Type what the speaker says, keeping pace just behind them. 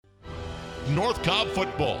North Cobb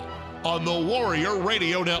football on the Warrior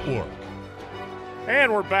Radio Network.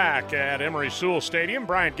 And we're back at Emory Sewell Stadium.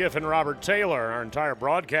 Brian Giffen, Robert Taylor, our entire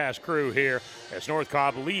broadcast crew here as North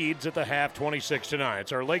Cobb leads at the half 26-9.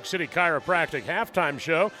 It's our Lake City Chiropractic halftime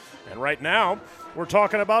show. And right now, we're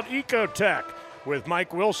talking about Ecotech with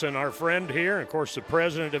Mike Wilson, our friend here, and of course the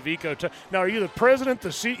president of Ecotech. Now, are you the president, the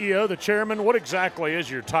CEO, the chairman? What exactly is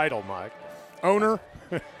your title, Mike? Owner?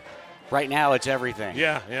 Right now, it's everything.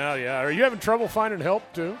 Yeah. Are you having trouble finding help,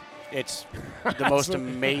 too? It's the most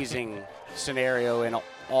amazing scenario in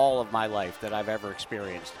all of my life that I've ever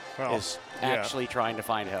experienced is actually trying to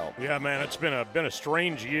find help. Yeah, man, it's been a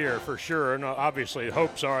strange year for sure, and obviously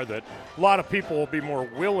hopes are that a lot of people will be more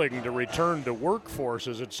willing to return to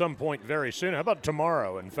workforces at some point very soon. How about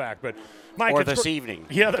tomorrow, in fact? But Mike, or this evening.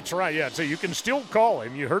 Yeah, that's right. Yeah, so you can still call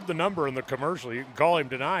him. You heard the number in the commercial. You can call him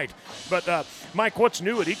tonight. But Mike, what's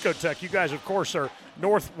new at Ecotech? You guys, of course, are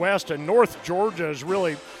Northwest and North Georgia's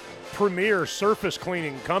really premier surface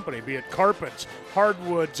cleaning company, be it carpets,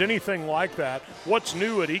 hardwoods, anything like that. What's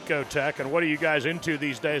new at Ecotech, and what are you guys into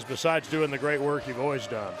these days besides doing the great work you've always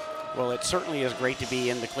done? Well, it certainly is great to be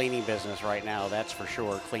in the cleaning business right now, that's for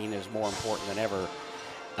sure. Clean is more important than ever.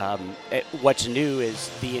 What's new is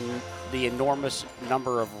the enormous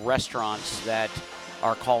number of restaurants that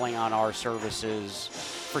are calling on our services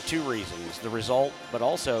for two reasons. The result, but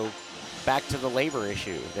also back to the labor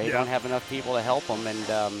issue. They don't have enough people to help them, and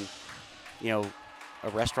a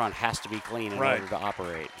restaurant has to be clean in order to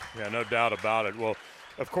operate. Yeah, no doubt about it. Well,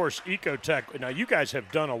 of course, Ecotech, now you guys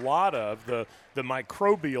have done a lot of the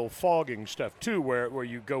microbial fogging stuff too, where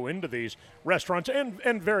you go into these restaurants and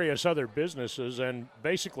various other businesses and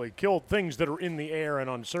basically kill things that are in the air and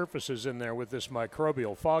on surfaces in there with this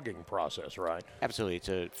microbial fogging process, right? Absolutely. It's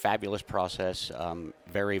a fabulous process,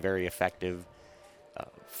 very, very effective,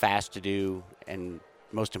 fast to do, and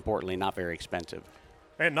most importantly, not very expensive.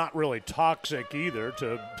 And not really toxic either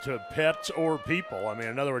to pets or people. I mean,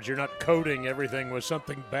 in other words, you're not coating everything with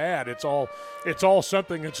something bad. It's all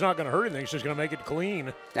something that's not going to hurt anything. It's just going to make it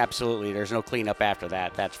clean. Absolutely. There's no cleanup after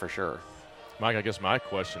that, that's for sure. Mike, I guess my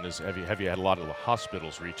question is, have you had a lot of the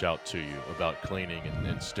hospitals reach out to you about cleaning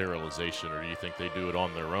and sterilization, or do you think they do it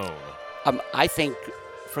on their own? I think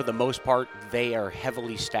for the most part, they are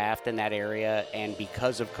heavily staffed in that area, and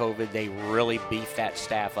because of COVID, they really beefed that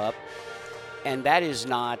staff up. And that is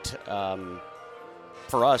not,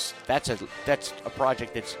 for us, that's a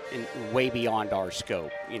project that's way beyond our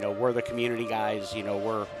scope. We're the community guys.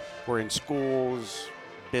 We're in schools,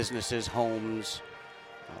 businesses, homes,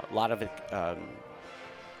 a lot of it,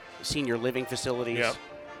 senior living facilities. Yep.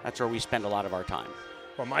 That's where we spend a lot of our time.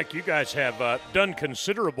 Well, Mike, you guys have done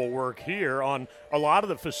considerable work here on a lot of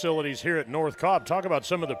the facilities here at North Cobb. Talk about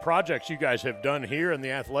some of the projects you guys have done here in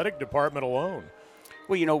the athletic department alone.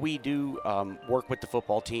 Well, we do work with the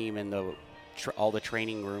football team and all the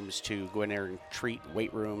training rooms to go in there and treat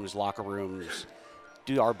weight rooms, locker rooms,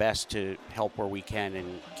 do our best to help where we can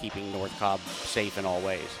in keeping North Cobb safe in all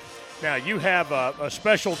ways. Now, you have a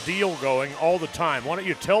special deal going all the time. Why don't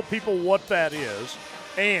you tell people what that is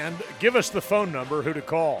and give us the phone number, who to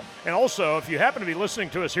call. And also, if you happen to be listening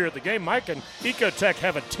to us here at the game, Mike and Ecotech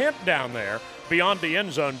have a tent down there beyond the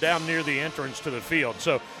end zone, down near the entrance to the field.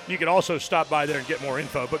 So you can also stop by there and get more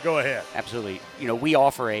info, but go ahead. Absolutely. We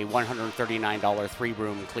offer a $139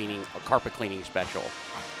 three-room carpet cleaning special.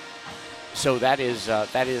 So that is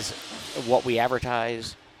what we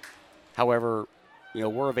advertise. However,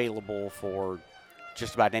 we're available for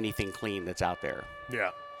just about anything clean that's out there.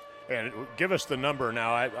 Yeah. And give us the number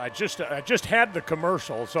now. I just had the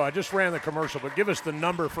commercial, so I just ran the commercial, but give us the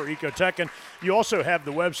number for Ecotech. And you also have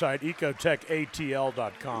the website,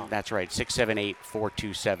 ecotechatl.com. That's right.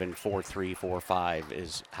 678-427-4345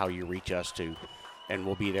 is how you reach us and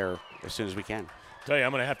we'll be there as soon as we can. Tell you,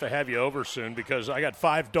 I'm going to have you over soon because I got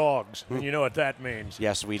 5 dogs, and you know what that means.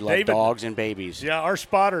 Yes, we love dogs and babies. Yeah, our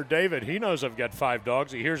spotter, David, he knows I've got 5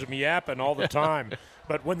 dogs. He hears them yapping all the time.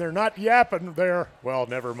 But when they're not yapping, well,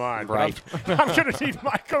 never mind. Right. I'm going to need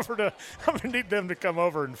Mike I'm going to need them to come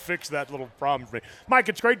over and fix that little problem for me. Mike,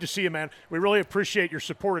 it's great to see you, man. We really appreciate your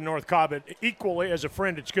support in North Cobb. Equally, as a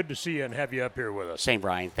friend, it's good to see you and have you up here with us. Same,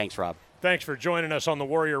 Brian. Thanks, Rob. Thanks for joining us on the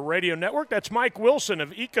Warrior Radio Network. That's Mike Wilson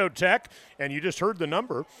of Ecotech, and you just heard the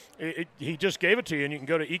number. He just gave it to you, and you can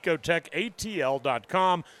go to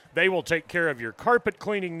ecotechatl.com. They will take care of your carpet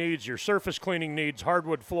cleaning needs, your surface cleaning needs,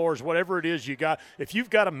 hardwood floors, whatever it is you got. If you've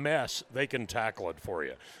got a mess, they can tackle it for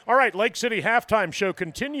you. All right, Lake City Halftime Show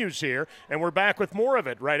continues here, and we're back with more of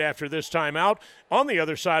it right after this timeout. On the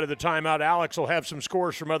other side of the timeout, Alex will have some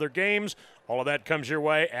scores from other games. All of that comes your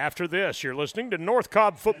way after this. You're listening to North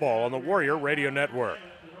Cobb Football on the Warrior Radio Network.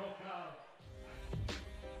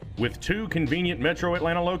 With 2 convenient Metro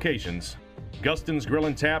Atlanta locations, Guston's Grill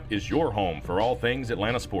and Tap is your home for all things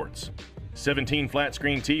Atlanta sports. 17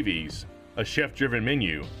 flat-screen TVs, a chef-driven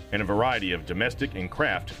menu, and a variety of domestic and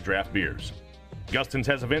craft draft beers. Guston's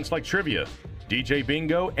has events like trivia, DJ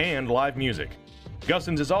bingo, and live music.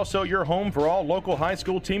 Guston's is also your home for all local high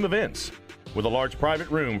school team events, with a large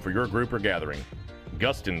private room for your group or gathering.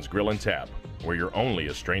 Guston's Grill and Tap, where you're only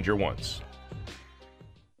a stranger once.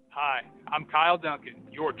 Hi, I'm Kyle Duncan,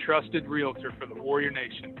 your trusted realtor for the Warrior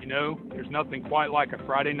Nation. You know, there's nothing quite like a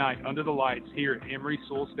Friday night under the lights here at Emory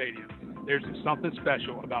Sewell Stadium. There's just something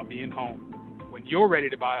special about being home. When you're ready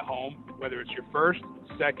to buy a home, whether it's your first,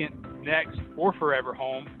 second, next, or forever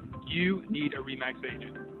home, you need a RE/MAX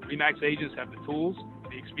agent. RE/MAX agents have the tools,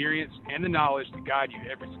 the experience, and the knowledge to guide you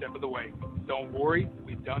every step of the way. Don't worry,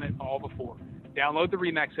 we've done it all before. Download the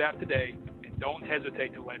RE/MAX app today, and don't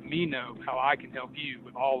hesitate to let me know how I can help you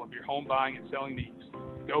with all of your home buying and selling needs.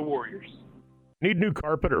 Go Warriors. Need new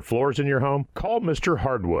carpet or floors in your home? Call Mr.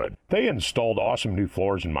 Hardwood. They installed awesome new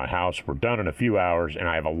floors in my house, were done in a few hours, and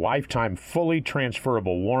I have a lifetime fully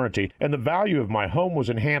transferable warranty, and the value of my home was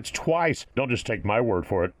enhanced twice. Don't just take my word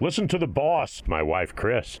for it. Listen to the boss, my wife,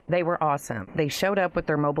 Chris. They were awesome. They showed up with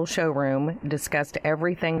their mobile showroom, discussed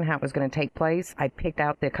everything, how it was going to take place. I picked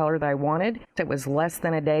out the color that I wanted. It was less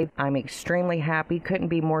than a day. I'm extremely happy. Couldn't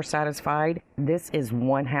be more satisfied. This is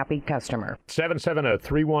one happy customer.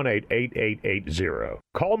 770-318-8880.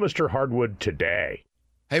 Call Mr. Hardwood today.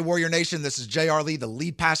 Hey, Warrior Nation, this is J.R. Lee, the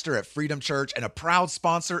lead pastor at Freedom Church and a proud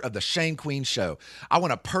sponsor of the Shane Queen Show. I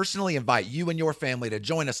want to personally invite you and your family to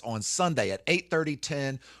join us on Sunday at 8:30,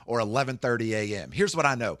 10, or 11:30 a.m. Here's what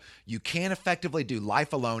I know. You can't effectively do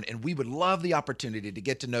life alone, and we would love the opportunity to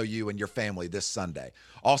get to know you and your family this Sunday.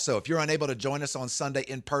 Also, if you're unable to join us on Sunday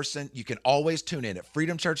in person, you can always tune in at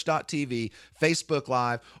freedomchurch.tv, Facebook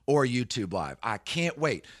Live, or YouTube Live. I can't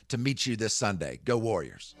wait to meet you this Sunday. Go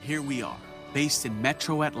Warriors. Here we are, based in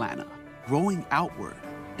Metro Atlanta, growing outward,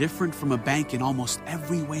 different from a bank in almost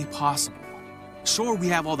every way possible. Sure, we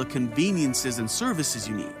have all the conveniences and services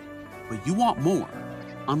you need, but you want more.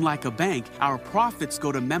 Unlike a bank, our profits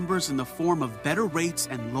go to members in the form of better rates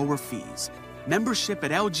and lower fees. Membership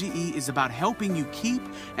at LGE is about helping you keep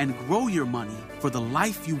and grow your money for the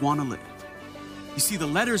life you want to live. You see, the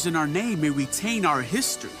letters in our name may retain our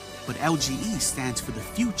history, but LGE stands for the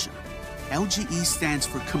future. LGE stands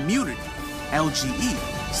for community. LGE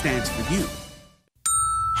stands for you.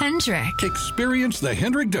 Hendrick. Experience the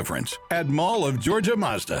Hendrick difference at Mall of Georgia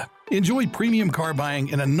Mazda. Enjoy premium car buying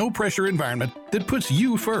in a no-pressure environment that puts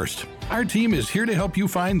you first. Our team is here to help you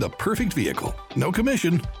find the perfect vehicle. No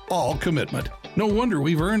commission, all commitment. No wonder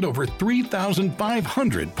we've earned over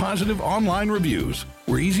 3,500 positive online reviews.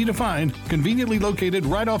 We're easy to find, conveniently located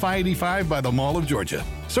right off I-85 by the Mall of Georgia.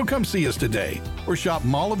 So come see us today or shop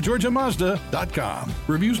mallofgeorgiamazda.com.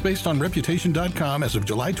 Reviews based on reputation.com as of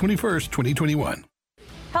July 21st, 2021.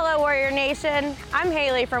 Hello, Warrior Nation. I'm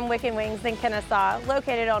Haley from Wicked Wings in Kennesaw,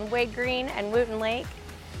 located on Wade Green and Wooten Lake.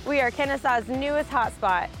 We are Kennesaw's newest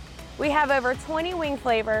hotspot. We have over 20 wing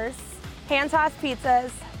flavors, hand-tossed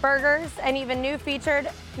pizzas, burgers, and even new featured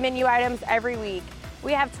menu items every week.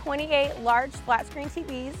 We have 28 large flat-screen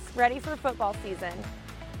TVs ready for football season.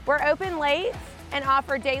 We're open late and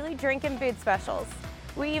offer daily drink and food specials.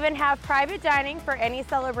 We even have private dining for any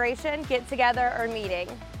celebration, get-together, or meeting.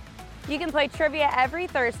 You can play trivia every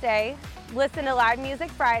Thursday, listen to live music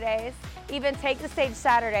Fridays, even take the stage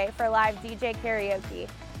Saturday for live DJ karaoke.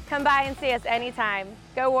 Come by and see us anytime.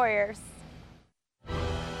 Go Warriors.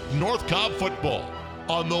 North Cobb football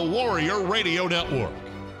on the Warrior Radio Network.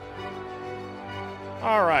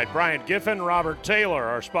 All right, Brian Giffen, Robert Taylor,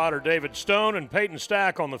 our spotter David Stone, and Peyton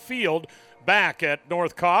Stack on the field back at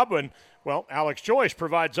North Cobb. And, well, Alex Joyce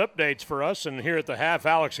provides updates for us. And here at the half,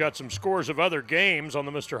 Alex got some scores of other games on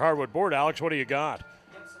the Mr. Hardwood board. Alex, what do you got?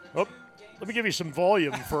 Oh, let me give you some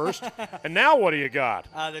volume first. And now what do you got?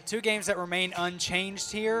 The two games that remain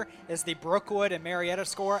unchanged here is the Brookwood and Marietta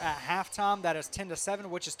score at halftime. That is 10-7,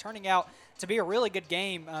 which is turning out to be a really good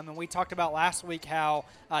game. And we talked about last week how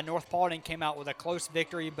North Paulding came out with a close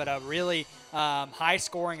victory, but a really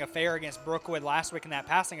high-scoring affair against Brookwood last week in that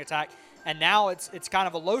passing attack. And now it's kind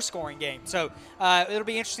of a low-scoring game. So it'll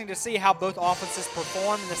be interesting to see how both offenses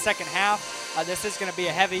perform in the second half. This is going to be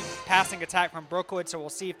a heavy passing attack from Brookwood, so we'll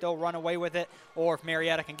see if they'll run away with it or if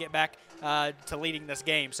Marietta can get back to leading this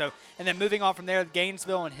game. So, and then moving on from there,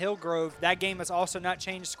 Gainesville and Hillgrove. That game has also not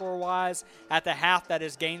changed score-wise. At the half, that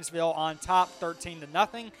is Gainesville on top,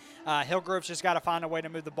 13-0. Hillgrove's just got to find a way to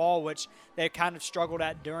move the ball, which they've kind of struggled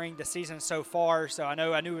at during the season so far. So I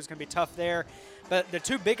knew it was going to be tough there. But the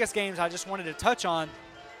two biggest games I just wanted to touch on,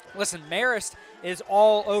 listen, Marist is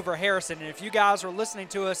all over Harrison. And if you guys are listening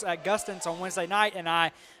to us at Guston's on Wednesday night, and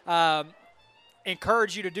I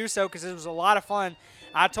encourage you to do so because it was a lot of fun,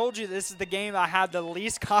 I told you this is the game I had the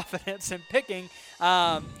least confidence in picking.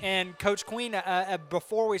 And Coach Queen,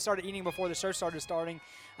 before we started eating, before the show starting,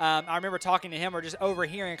 I remember talking to him or just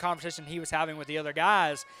overhearing a conversation he was having with the other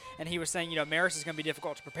guys, and he was saying, Marist is going to be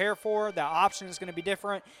difficult to prepare for. The option is going to be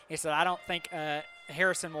different. He said, I don't think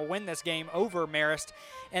Harrison will win this game over Marist.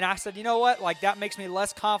 And I said, you know what? Like, that makes me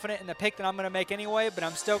less confident in the pick that I'm going to make anyway, but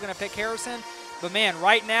I'm still going to pick Harrison. But, man,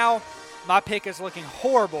 right now, my pick is looking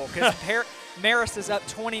horrible because Marist is up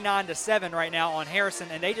 29-7 right now on Harrison,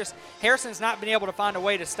 and Harrison's not been able to find a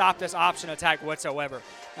way to stop this option attack whatsoever.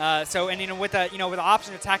 With the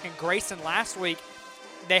option attack in Grayson last week,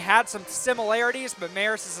 they had some similarities, but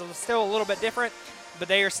Marist is still a little bit different. But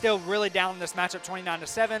they are still really down in this matchup,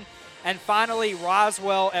 29-7. And finally,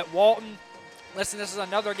 Roswell at Walton. Listen, this is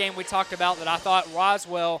another game we talked about that I thought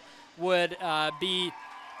Roswell would be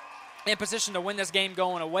in position to win this game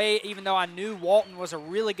going away, even though I knew Walton was a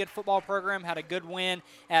really good football program, had a good win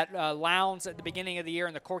at Lowndes at the beginning of the year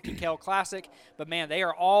in the Corky Kell Classic. But, man, they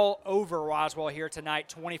are all over Roswell here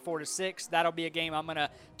tonight, 24-6. That'll be a game I'm going to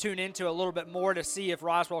tune into a little bit more to see if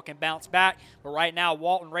Roswell can bounce back. But right now,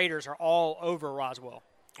 Walton Raiders are all over Roswell.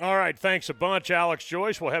 All right, thanks a bunch, Alex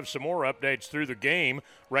Joyce. We'll have some more updates through the game.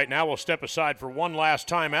 Right now, we'll step aside for one last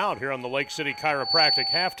time out here on the Lake City Chiropractic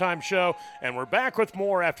Halftime Show, and we're back with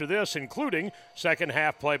more after this, including second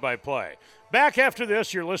half play-by-play. Back after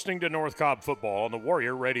this, you're listening to North Cobb Football on the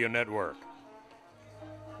Warrior Radio Network.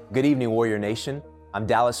 Good evening, Warrior Nation. I'm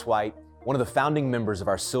Dallas White, one of the founding members of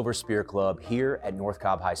our Silver Spear Club here at North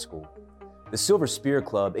Cobb High School. The Silver Spear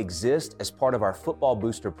Club exists as part of our Football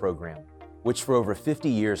Booster program, which for over 50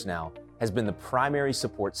 years now has been the primary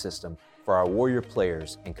support system for our Warrior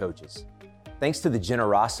players and coaches. Thanks to the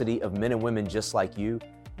generosity of men and women just like you,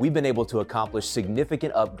 we've been able to accomplish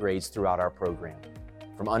significant upgrades throughout our program.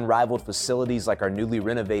 From unrivaled facilities like our newly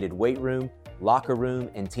renovated weight room, locker room,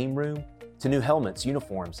 and team room, to new helmets,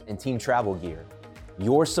 uniforms, and team travel gear.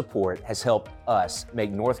 Your support has helped us make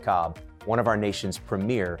North Cobb one of our nation's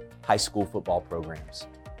premier high school football programs.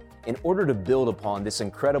 In order to build upon this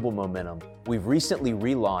incredible momentum, we've recently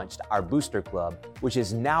relaunched our Booster Club, which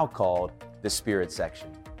is now called the Spirit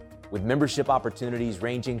Section. With membership opportunities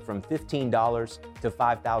ranging from $15 to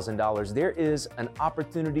 $5,000, there is an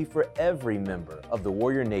opportunity for every member of the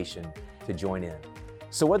Warrior Nation to join in.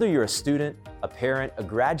 So whether you're a student, a parent, a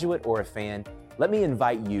graduate, or a fan, let me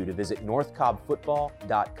invite you to visit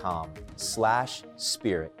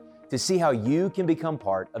northcobbfootball.com/spirit to see how you can become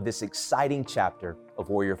part of this exciting chapter of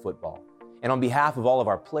Warrior football. And on behalf of all of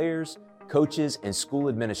our players, coaches, and school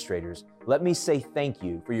administrators, let me say thank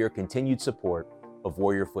you for your continued support of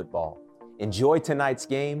Warrior football. Enjoy tonight's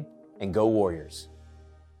game and go Warriors.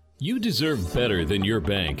 You deserve better than your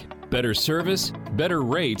bank. Better service, better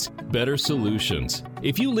rates, better solutions.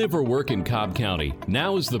 If you live or work in Cobb County,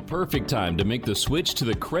 now is the perfect time to make the switch to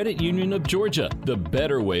the Credit Union of Georgia, the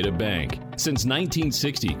better way to bank. Since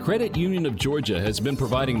 1960, Credit Union of Georgia has been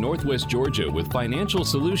providing Northwest Georgia with financial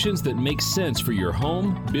solutions that make sense for your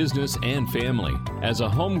home, business, and family. As a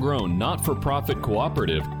homegrown, not-for-profit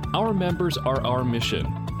cooperative, our members are our mission.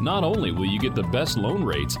 Not only will you get the best loan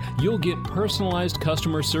rates, you'll get personalized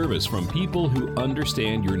customer service from people who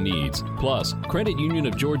understand your needs. Plus, Credit Union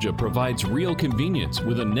of Georgia provides real convenience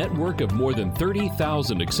with a network of more than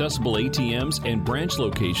 30,000 accessible ATMs and branch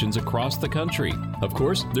locations across the country. Of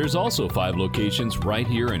course, there's also 5 locations right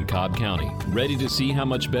here in Cobb County. Ready to see how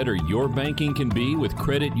much better your banking can be with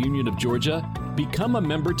Credit Union of Georgia? Become a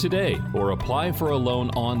member today or apply for a loan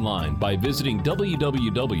online by visiting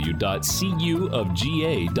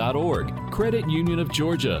www.cuofga.org. Credit Union of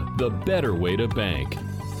Georgia, the better way to bank.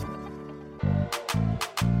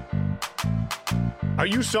 Are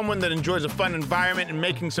you someone that enjoys a fun environment and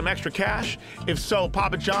making some extra cash? If so,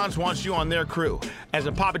 Papa John's wants you on their crew. As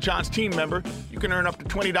a Papa John's team member, you can earn up to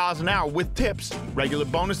 $20 an hour with tips, regular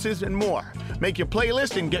bonuses, and more. Make your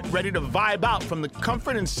playlist and get ready to vibe out from the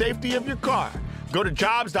comfort and safety of your car. Go to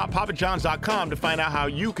jobs.papajohns.com to find out how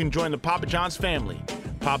you can join the Papa John's family.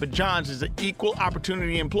 Papa John's is an equal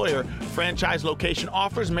opportunity employer. Franchise location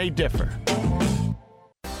offers may differ.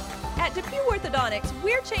 At DePuy Orthodontics,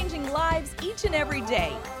 we're changing lives each and every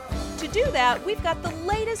day. To do that, we've got the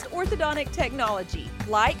latest orthodontic technology,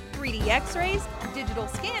 like 3D x-rays, digital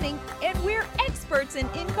scanning, and we're experts in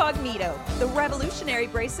Incognito, the revolutionary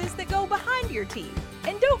braces that go behind your teeth.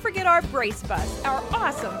 And don't forget our Brace Bus, our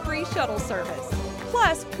awesome free shuttle service.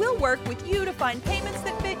 Plus, we'll work with you to find payments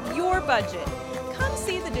that fit your budget. Come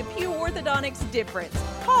see the DePuy Orthodontics difference.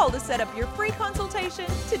 Call to set up your free consultation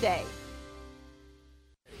today.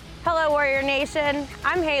 Hello, Warrior Nation.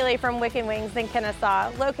 I'm Haley from Wicked Wings in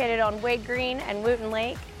Kennesaw, located on Wade Green and Wooten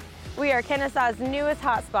Lake. We are Kennesaw's newest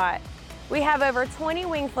hotspot. We have over 20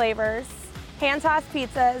 wing flavors, hand-tossed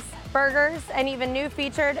pizzas, burgers, and even new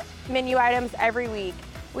featured menu items every week.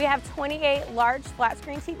 We have 28 large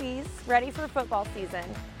flat-screen TVs ready for football season.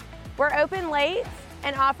 We're open late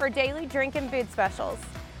and offer daily drink and food specials.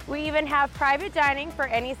 We even have private dining for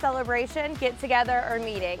any celebration, get-together, or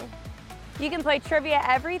meeting. You can play trivia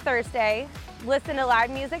every Thursday, listen to live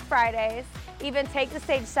music Fridays, even take the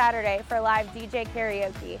stage Saturday for live DJ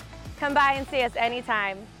karaoke. Come by and see us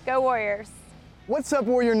anytime. Go Warriors! What's up,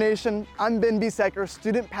 Warrior Nation? I'm Ben Biesecker,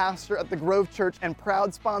 student pastor at the Grove Church and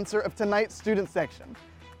proud sponsor of tonight's student section.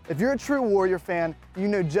 If you're a true Warrior fan, you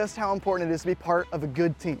know just how important it is to be part of a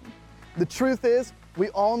good team. The truth is, we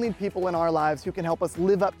all need people in our lives who can help us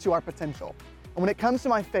live up to our potential. And when it comes to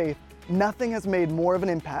my faith, nothing has made more of an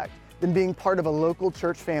impact than being part of a local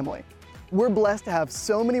church family. We're blessed to have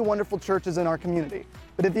so many wonderful churches in our community.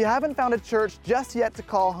 But if you haven't found a church just yet to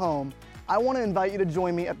call home, I want to invite you to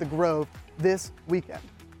join me at the Grove this weekend.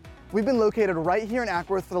 We've been located right here in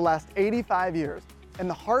Ackworth for the last 85 years, and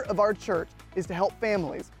the heart of our church is to help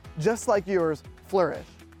families just like yours flourish.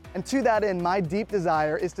 And to that end, my deep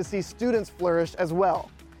desire is to see students flourish as well.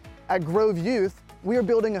 At Grove Youth, we are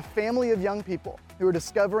building a family of young people who are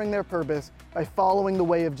discovering their purpose by following the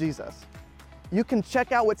way of Jesus. You can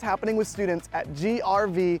check out what's happening with students at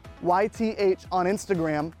GRVYTH on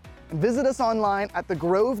Instagram, and visit us online at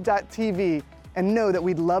thegrove.tv, and know that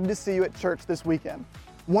we'd love to see you at church this weekend.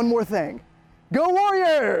 One more thing, go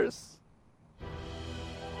Warriors!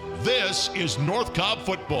 This is North Cobb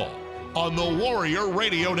football on the Warrior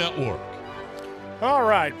Radio Network. All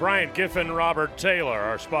right, Bryant Giffen, Robert Taylor,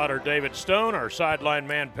 our spotter David Stone, our sideline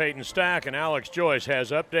man Peyton Stack, and Alex Joyce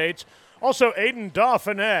has updates. Also, Aiden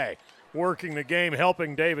Dauphiné working the game,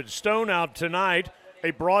 helping David Stone out tonight.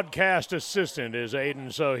 A broadcast assistant is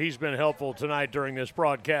Aiden, so he's been helpful tonight during this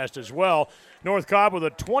broadcast as well. North Cobb with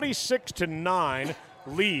a 26-9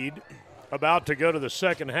 lead, about to go to the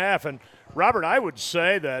second half. And, Robert, I would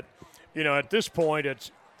say that, at this point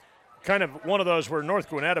it's kind of one of those where North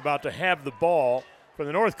Gwinnett about to have the ball. From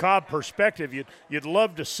the North Cobb perspective, you'd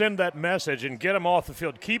love to send that message and get them off the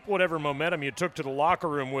field. Keep whatever momentum you took to the locker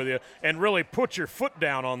room with you and really put your foot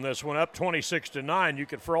down on this one. Up 26-9, you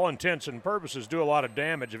could, for all intents and purposes, do a lot of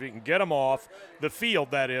damage if you can get them off the field,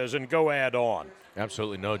 that is, and go add on.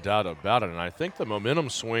 Absolutely no doubt about it. And I think the momentum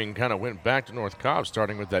swing kind of went back to North Cobb,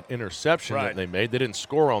 starting with that interception that they made. They didn't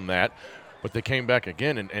score on that, but they came back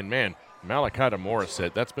again. And man, Malachi Morris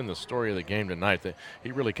said that's been the story of the game tonight. That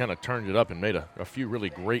he really kind of turned it up and made a few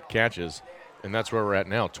really great catches, and that's where we're at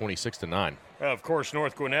now, 26-9. Of course,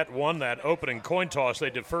 North Gwinnett won that opening coin toss.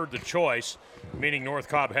 They deferred the choice, meaning North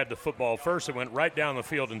Cobb had the football first. They went right down the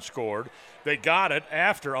field and scored. They got it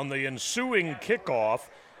after, on the ensuing kickoff,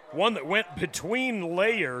 one that went between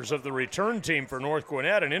layers of the return team for North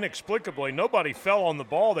Gwinnett, and inexplicably nobody fell on the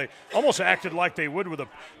ball. They almost acted like they would with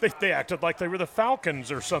they acted like they were the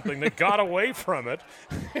Falcons or something. They got away from it.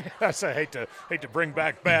 I hate to bring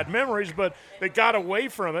back bad memories, but they got away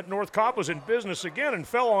from it. North Cobb was in business again and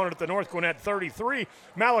fell on it at the North Gwinnett 33.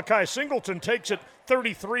 Malachi Singleton takes it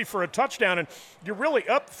 33 for a touchdown, and you're really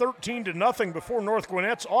up 13-0 before North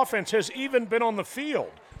Gwinnett's offense has even been on the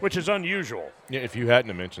field, which is unusual. Yeah, if you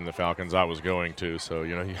hadn't mentioned the Falcons, I was going to, so,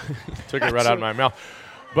 you took it right out of my mouth.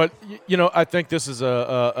 But, I think this is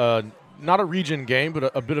not a region game,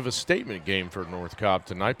 but a bit of a statement game for North Cobb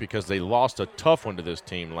tonight, because they lost a tough one to this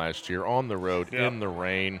team last year on the road in the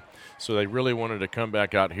rain. So they really wanted to come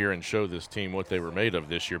back out here and show this team what they were made of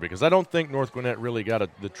this year, because I don't think North Gwinnett really got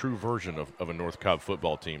the true version of a North Cobb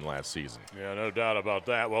football team last season. Yeah, no doubt about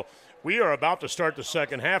that. Well, we are about to start the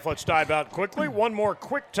second half. Let's dive out quickly. One more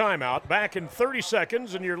quick timeout. Back in 30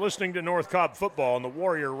 seconds, and you're listening to North Cobb football on the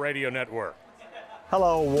Warrior Radio Network.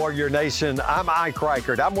 Hello, Warrior Nation. I'm Ike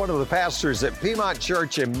Reichert. I'm one of the pastors at Piedmont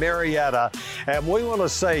Church in Marietta, and we want to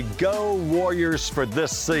say go Warriors for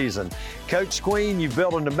this season. Coach Queen, you've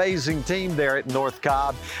built an amazing team there at North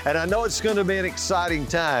Cobb, and I know it's going to be an exciting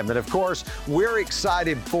time. And, of course, we're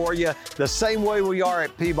excited for you the same way we are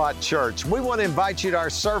at Piedmont Church. We want to invite you to our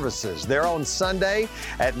services. They're on Sunday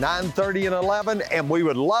at 9:30 and 11, and we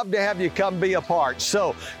would love to have you come be a part.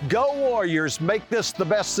 So go Warriors. Make this the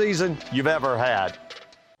best season you've ever had.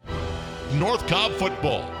 North Cobb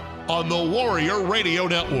football on the Warrior Radio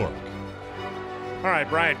Network. All right,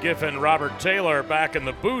 Bryant Giffen, Robert Taylor back in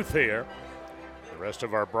the booth here. The rest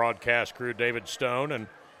of our broadcast crew, David Stone, and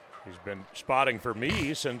he's been spotting for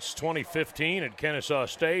me since 2015 at Kennesaw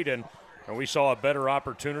State, and we saw a better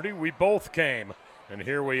opportunity. We both came, and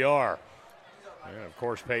here we are. And, of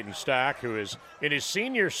course, Peyton Stack, who is in his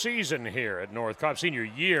senior season here at North Cobb, senior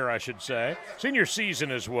year, I should say, senior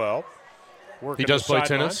season as well. He does play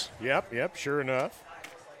tennis? Yep, sure enough.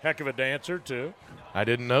 Heck of a dancer, too. I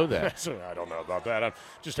didn't know that. I don't know about that. I'm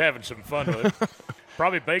just having some fun with it.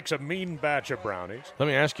 Probably bakes a mean batch of brownies. Let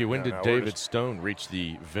me ask you, when did David Stone reach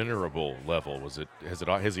the venerable level?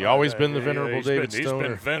 Has he always been the venerable David Stone? He's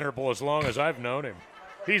been venerable as long as I've known him.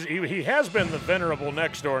 He has been the venerable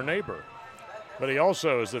next-door neighbor, but he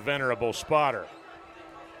also is the venerable spotter.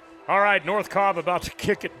 All right, North Cobb about to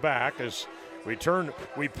kick it back as we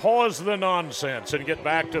pause the nonsense and get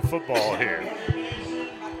back to football here.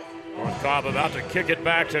 North Cobb about to kick it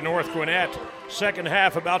back to North Gwinnett. Second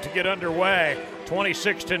half about to get underway.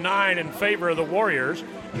 26-9 in favor of the Warriors.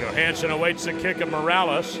 Johansson awaits the kick of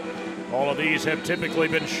Morales. All of these have typically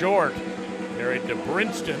been short. Carried to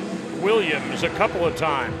Brinston. Williams a couple of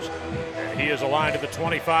times. And he is aligned to the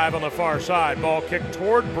 25 on the far side. Ball kicked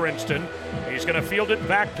toward Brinston. He's going to field it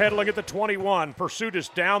backpedaling at the 21. Pursuit is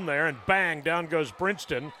down there, and bang, down goes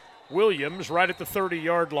Brinston. Williams right at the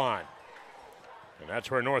 30-yard line. And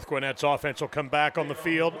that's where North Gwinnett's offense will come back on the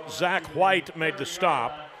field. Zach White made the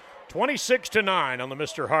stop. 26-9 on the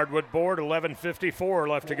Mr. Hardwood board. 11:54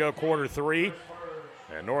 left to go, quarter three.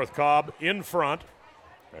 And North Cobb in front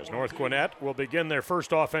as North Gwinnett will begin their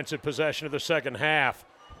first offensive possession of the second half.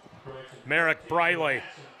 Merrick Briley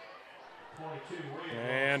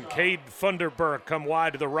and Cade Funderburk come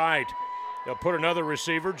wide to the right. They'll put another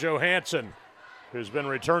receiver, Johansson, who's been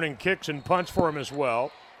returning kicks and punts for him as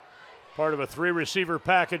well. Part of a three-receiver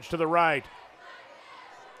package to the right.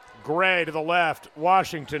 Gray to the left.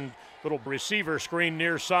 Washington, little receiver screen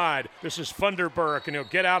near side. This is Funderburk, and he'll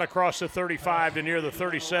get out across the 35 to near the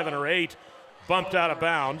 37 or 8. Bumped out of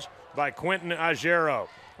bounds by Quentin Agero.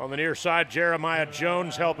 On the near side, Jeremiah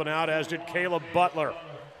Jones helping out, as did Caleb Butler.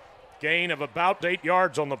 Gain of about 8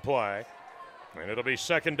 yards on the play. And it'll be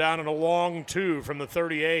second down and a long 2 from the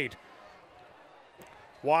 38.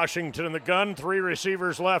 Washington in the gun, 3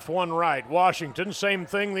 receivers left, 1 right. Washington, same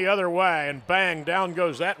thing the other way, and bang, down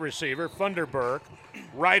goes that receiver, Funderburk,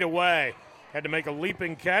 right away. Had to make a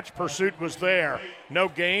leaping catch. Pursuit was there. No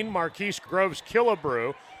gain. Marquise Groves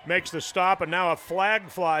Killebrew makes the stop, and now a flag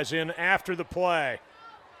flies in after the play.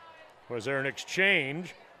 Was there an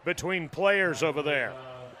exchange between players over there?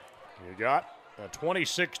 You got a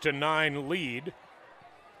 26-9 lead.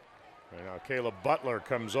 And now Caleb Butler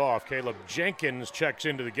comes off. Caleb Jenkins checks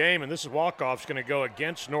into the game, and this walk-off's going to go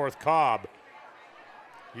against North Cobb.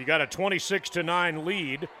 You got a 26-9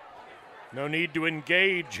 lead. No need to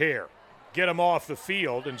engage here. Get them off the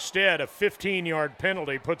field. Instead, a 15-yard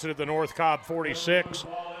penalty puts it at the North Cobb 46.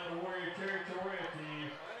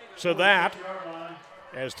 So that,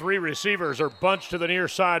 as 3 receivers are bunched to the near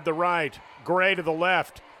side, the right. Gray to the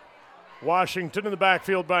left. Washington in the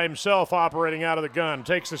backfield by himself, operating out of the gun.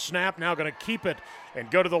 Takes the snap, now going to keep it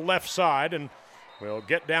and go to the left side, and will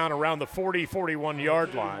get down around the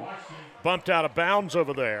 40-41-yard line. Bumped out of bounds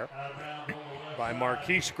over there by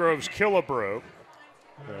Marquise Groves Killebrew.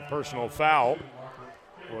 A personal foul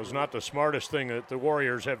was not the smartest thing that the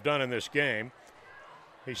Warriors have done in this game.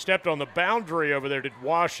 He stepped on the boundary over there to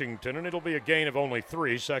Washington, and it'll be a gain of only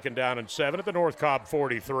 3, second down and 7 at the North Cobb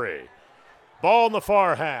 43. Ball in the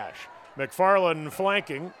far hash. McFarland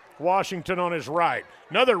flanking, Washington on his right.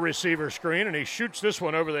 Another receiver screen, and he shoots this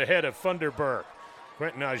one over the head of Funderburk.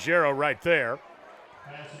 Quentin Agero right there.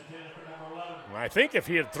 I think if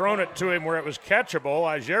he had thrown it to him where it was catchable,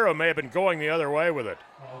 Agero may have been going the other way with it.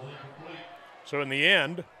 So in the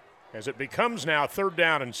end, as it becomes now third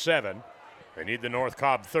down and 7, they need the North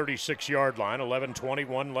Cobb 36-yard line.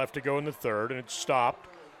 11:21 left to go in the third, and it's stopped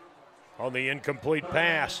on the incomplete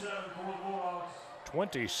pass.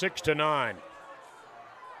 26-9.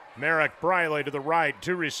 Merrick Briley to the right.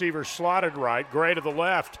 2 receivers slotted right. Gray to the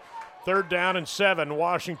left. Third down and 7.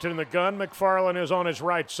 Washington in the gun. McFarland is on his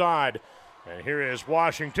right side. And here is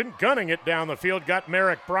Washington gunning it down the field. Got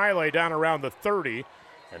Merrick Briley down around the 30.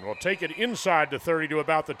 And will take it inside the 30 to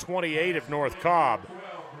about the 28 of North Cobb.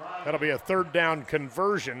 That'll be a third down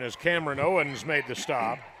conversion as Cameron Owens made the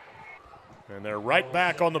stop. And they're right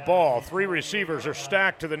back on the ball. 3 receivers are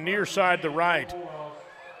stacked to the near side, the right.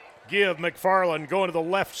 Give McFarland going to the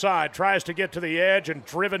left side. Tries to get to the edge and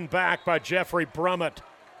driven back by Jeffrey Brummett.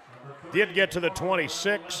 Did get to the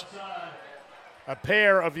 26. A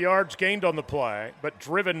pair of yards gained on the play, but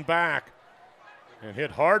driven back and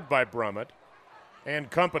hit hard by Brummett and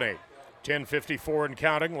company. 10:54 and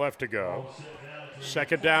counting left to go.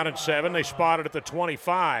 Second down and 7. They spotted at the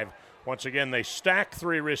 25. Once again, they stack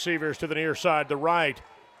 3 receivers to the near side, the right.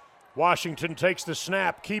 Washington takes the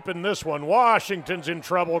snap, keeping this one. Washington's in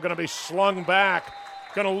trouble, going to be slung back,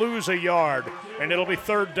 going to lose a yard, and it'll be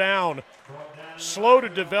third down. Slow to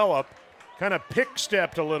develop, kind of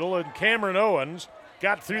pick-stepped a little, and Cameron Owens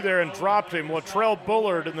got through there and dropped him. Latrell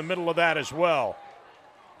Bullard in the middle of that as well.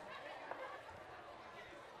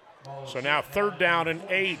 So now third down and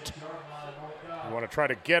 8. You want to try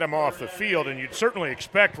to get him off the field, and you'd certainly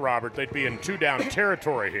expect, Robert, they'd be in two-down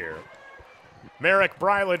territory here. Merrick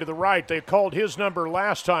Briley to the right. They called his number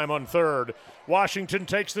last time on third. Washington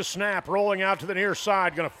takes the snap, rolling out to the near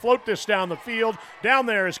side, going to float this down the field. Down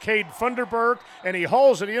there is Cade Funderburk, and he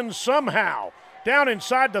hauls it in somehow. Down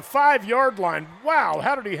inside the 5-yard line. Wow,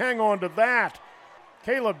 how did he hang on to that?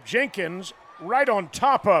 Caleb Jenkins right on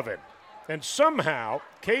top of it. And somehow,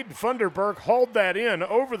 Cade Funderburk hauled that in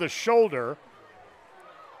over the shoulder.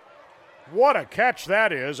 What a catch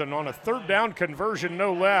that is, and on a third down conversion,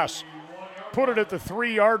 no less. Put it at the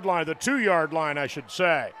 3-yard line, the 2-yard line, I should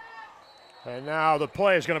say. And now the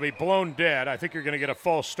play is going to be blown dead. I think you're going to get a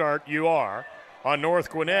false start. You are on North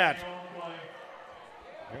Gwinnett.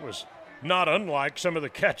 It was not unlike some of the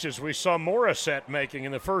catches we saw Morissette making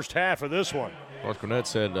in the first half of this one. North Gwinnett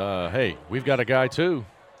said, hey, we've got a guy too.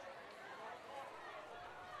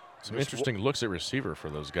 Some interesting looks at receiver for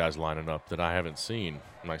those guys lining up that I haven't seen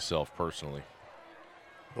myself personally.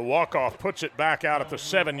 The walk-off puts it back out at the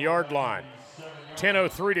 7-yard line.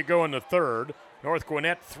 10:03 to go in the third. North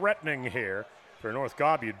Gwinnett threatening here for North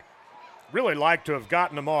Cobb. You'd really like to have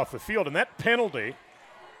gotten them off the field, and that penalty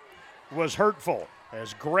was hurtful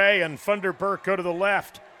as Gray and Funderburk go to the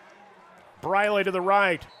left. Briley to the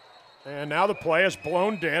right. And now the play is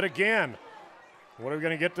blown dead again. What are we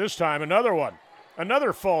going to get this time? Another one.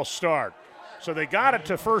 Another false start. So they got it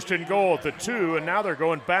to first and goal at the 2, and now they're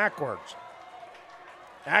going backwards.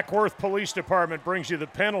 Ackworth Police Department brings you the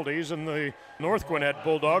penalties, and the North Gwinnett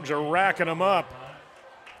Bulldogs are racking them up.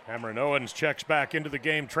 Cameron Owens checks back into the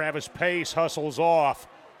game. Travis Pace hustles off.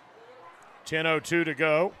 10:02 to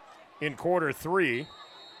go in quarter 3.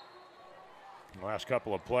 The last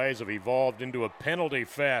couple of plays have evolved into a penalty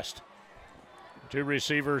fest. 2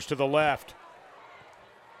 receivers to the left.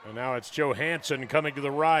 And now it's Johansson coming to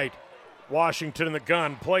the right. Washington in the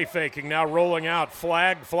gun, play faking, now rolling out.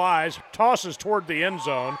 Flag flies, tosses toward the end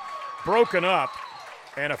zone, broken up,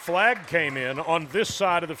 and a flag came in on this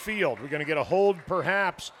side of the field. We're going to get a hold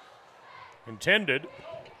perhaps intended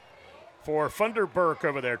for Funderburk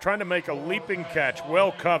over there, trying to make a leaping catch,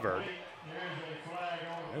 well covered.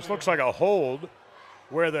 This looks like a hold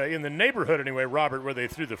where in the neighborhood anyway, Robert, where they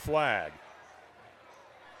threw the flag.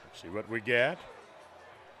 See what we get.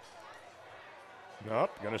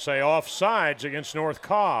 Nope, going to say offsides against North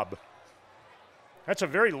Cobb. That's a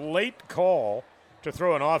very late call to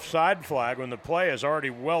throw an offside flag when the play is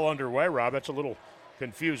already well underway, Rob. That's a little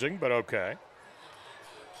confusing, but okay.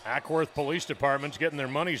 Ackworth Police Department's getting their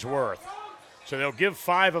money's worth. So they'll give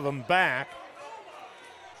 5 of them back.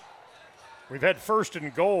 We've had first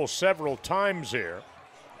and goal several times here.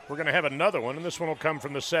 We're going to have another one, and this one will come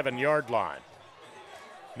from the 7-yard line.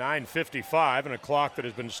 9:55 and a clock that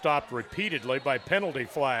has been stopped repeatedly by penalty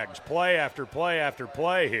flags. Play after play after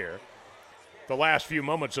play here. The last few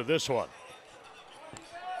moments of this one.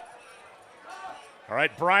 All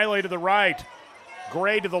right, Briley to the right.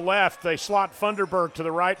 Gray to the left. They slot Funderburk to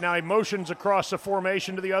the right. Now he motions across the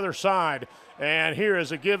formation to the other side. And here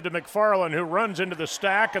is a give to McFarland, who runs into the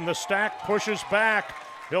stack, and the stack pushes back.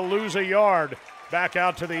 He'll lose a yard. Back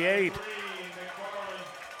out to the 8.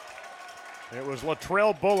 It was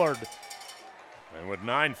Latrell Bullard. And with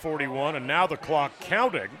 9:41 and now the clock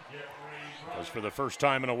counting, as for the first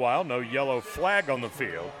time in a while, no yellow flag on the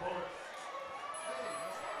field.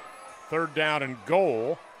 Third down and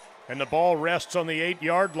goal, and the ball rests on the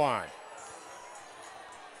 8-yard line.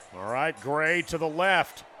 All right, Gray to the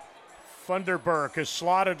left. Funderburk is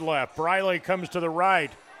slotted left. Briley comes to the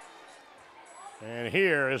right. And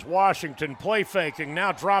here is Washington play faking,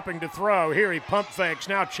 now dropping to throw. Here he pump fakes,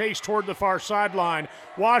 now chased toward the far sideline.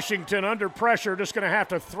 Washington under pressure, just going to have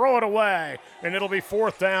to throw it away, and it'll be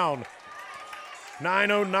fourth down.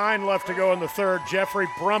 9:09 left to go in the third. Jeffrey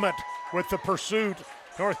Brummett with the pursuit.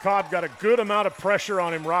 North Cobb got a good amount of pressure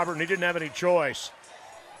on him, Robert, and he didn't have any choice.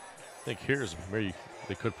 I think here's where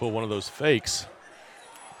they could pull one of those fakes.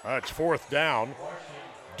 It's fourth down.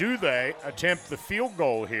 Do they attempt the field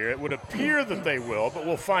goal here? It would appear that they will, but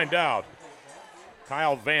we'll find out.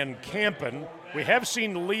 Kyle Van Kampen. We have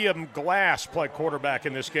seen Liam Glass play quarterback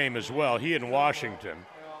in this game as well, he in Washington.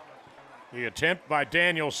 The attempt by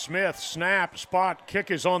Daniel Smith, snap, spot, kick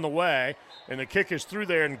is on the way, and the kick is through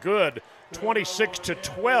there and good.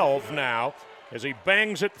 26-12 now as he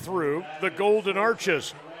bangs it through the Golden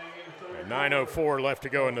Arches. 9:04 left to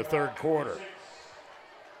go in the third quarter.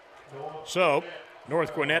 So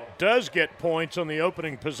North Gwinnett does get points on the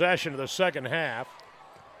opening possession of the second half.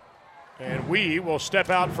 And we will step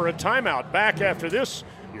out for a timeout. Back after this,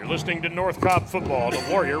 you're listening to North Cobb Football, the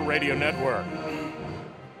Warrior Radio Network.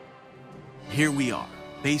 Here we are,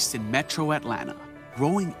 based in Metro Atlanta,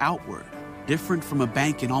 growing outward, different from a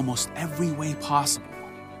bank in almost every way possible.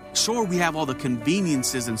 Sure, we have all the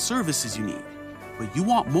conveniences and services you need, but you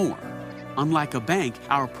want more. Unlike a bank,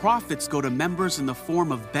 our profits go to members in the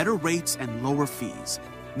form of better rates and lower fees.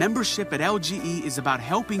 Membership at LGE is about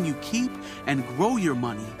helping you keep and grow your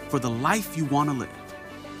money for the life you want to live.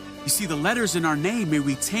 You see, the letters in our name may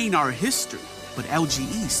retain our history, but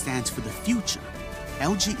LGE stands for the future.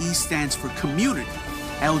 LGE stands for community.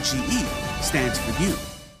 LGE stands for you.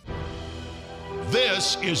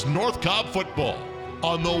 This is North Cobb Football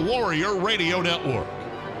on the Warrior Radio Network.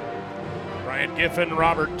 Bryant Giffen,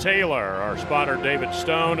 Robert Taylor, our spotter David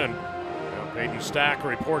Stone, and Peyton Stack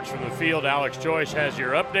reports from the field. Alex Joyce has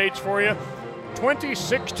your updates for you.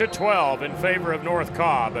 26-12 in favor of North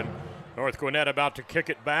Cobb, and North Gwinnett about to kick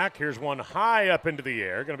it back. Here's one high up into the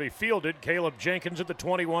air. Going to be fielded. Caleb Jenkins at the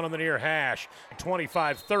 21 on the near hash.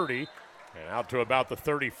 25-30 and out to about the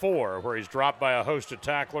 34, where he's dropped by a host of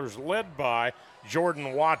tacklers led by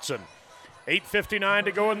Jordan Watson. 8:59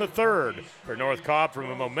 to go in the third for North Cobb. From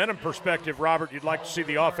a momentum perspective, Robert, you'd like to see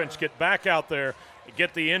the offense get back out there,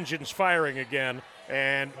 get the engines firing again,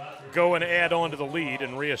 and go and add on to the lead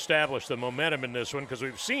and reestablish the momentum in this one, because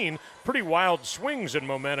we've seen pretty wild swings in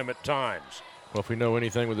momentum at times. Well, if we know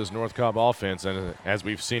anything with this North Cobb offense, and as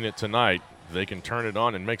we've seen it tonight, they can turn it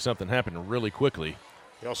on and make something happen really quickly.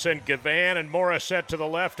 They'll send Gavan and Morissette to the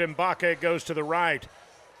left. Mbake goes to the right.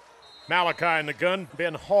 Malachi in the gun.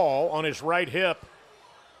 Ben Hall on his right hip.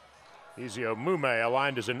 Ezio Mume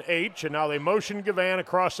aligned as an H, and now they motion Gavan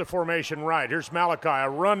across the formation right. Here's Malachi, a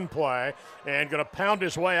run play, and going to pound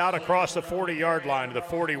his way out across the 40-yard line to the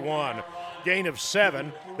 41. Gain of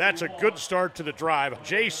 7. That's a good start to the drive.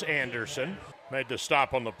 Jace Anderson made the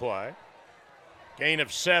stop on the play. Gain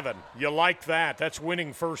of 7. You like that. That's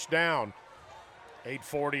winning first down.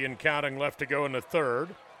 8:40 and counting left to go in the third.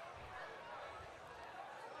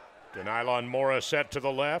 Denylon Morissette to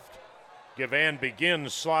the left. Gavan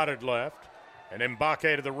begins slotted left, and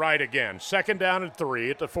Mbake to the right again. Second down and 3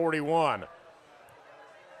 at the 41.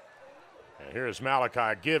 And here's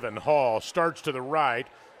Malachi given. Hall starts to the right,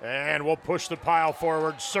 and will push the pile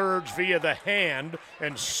forward. Surge via the hand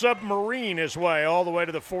and submarine his way all the way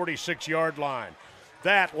to the 46-yard line.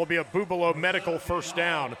 That will be a Bubalo Medical first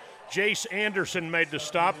down. Jace Anderson made the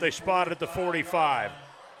stop. They spotted at the 45.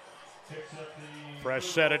 Fresh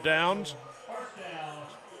set of downs.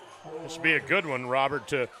 This would be a good one, Robert,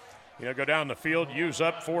 to go down the field, use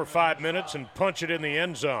up 4 or 5 minutes, and punch it in the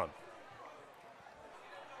end zone.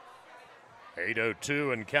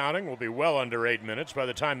 8:02 and counting. Will be well under 8 minutes by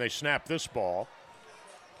the time they snap this ball.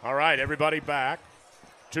 All right, everybody back.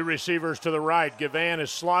 2 receivers to the right. Gavan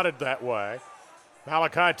is slotted that way.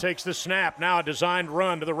 Malachi takes the snap. Now a designed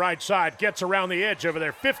run to the right side. Gets around the edge over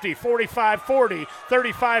there. 50, 45, 40,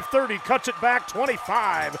 35, 30. Cuts it back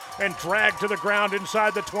 25 and dragged to the ground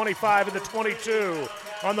inside the 25 and the 22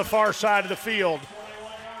 on the far side of the field.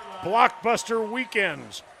 Blockbuster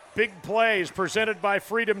weekends. Big plays presented by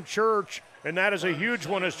Freedom Church. And that is a huge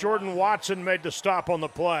one as Jordan Watson made the stop on the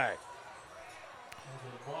play.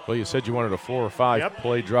 Well, you said you wanted a 4 or 5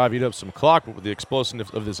 play drive, eat up some clock, but with the explosiveness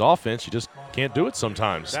of this offense, you just can't do it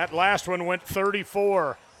sometimes. That last one went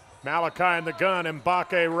 34. Malachi in the gun,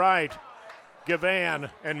 Mbake right, Gavan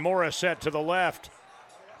and Morissette to the left.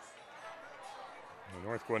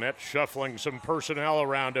 North Gwinnett shuffling some personnel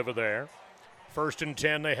around over there. 1st and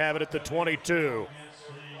 10, they have it at the 22.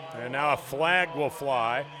 And now a flag will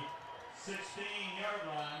fly.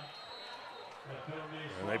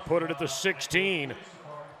 And they put it at the 16.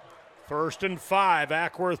 1st and 5,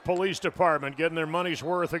 Ackworth Police Department getting their money's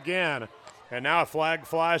worth again. And now a flag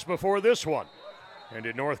flies before this one. And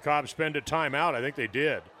did North Cobb spend a timeout? I think they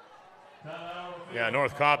did. Yeah,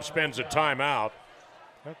 North Cobb spends a timeout.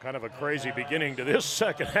 Well, kind of a crazy beginning to this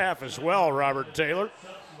second half as well, Robert Taylor.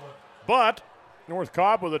 But North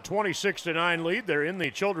Cobb with a 26-9 lead. They're in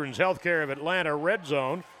the Children's Healthcare of Atlanta red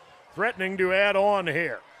zone, threatening to add on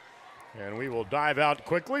here. And we will dive out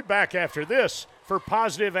quickly back after this for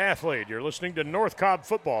Positive Athlete. You're listening to North Cobb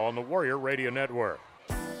Football on the Warrior Radio Network.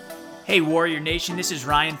 Hey Warrior Nation, this is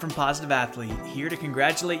Ryan from Positive Athlete, here to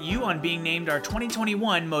congratulate you on being named our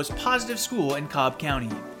 2021 Most Positive School in Cobb County.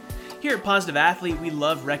 Here at Positive Athlete, we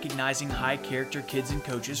love recognizing high-character kids and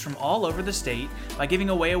coaches from all over the state by giving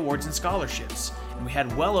away awards and scholarships. and we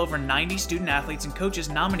had well over 90 student athletes and coaches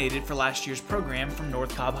nominated for last year's program from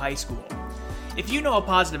North Cobb High School. If you know a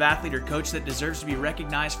positive athlete or coach that deserves to be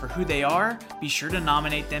recognized for who they are, be sure to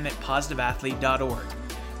nominate them at positiveathlete.org.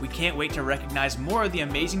 We can't wait to recognize more of the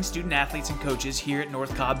amazing student athletes and coaches here at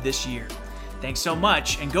North Cobb this year. Thanks so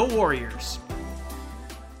much, and go Warriors!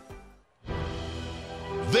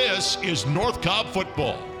 This is North Cobb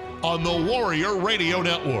football on the Warrior Radio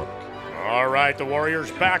Network. All right, the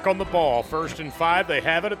Warriors back on the ball. 1st and 5. They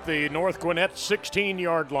have it at the North Gwinnett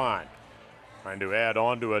 16-yard line. Trying to add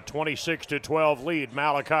on to a 26-12 lead.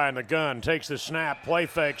 Malachi in the gun takes the snap, play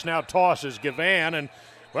fakes, now tosses Gavan, and,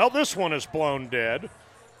 well, this one is blown dead.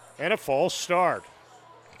 And a false start.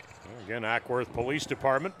 Again, Ackworth Police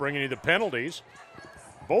Department bringing you the penalties.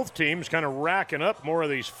 Both teams kind of racking up more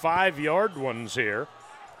of these 5-yard ones here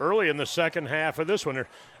early in the second half of this one. There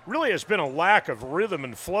really has been a lack of rhythm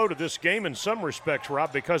and flow to this game in some respects,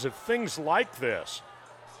 Rob, because of things like this.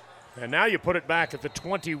 And now you put it back at the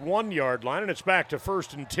 21-yard line, and it's back to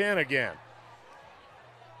 1st and 10 again.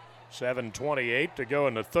 7:28 to go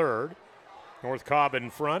in the third. North Cobb in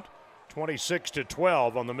front,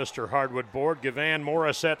 26-12 on the Mr. Hardwood board. Gavan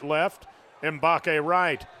Morris at left, Mbake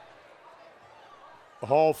right.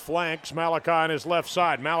 Hall flanks Malachi on his left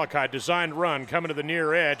side. Malachi designed run, coming to the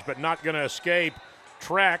near edge, but not going to escape.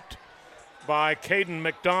 Tracked by Caden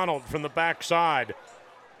McDonald from the backside.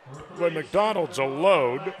 When McDonald's a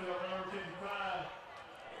load,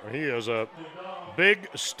 he is a big,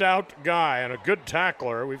 stout guy and a good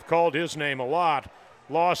tackler. We've called his name a lot.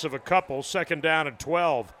 Loss of a couple, 2nd down and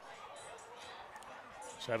 12.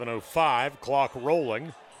 7:05, clock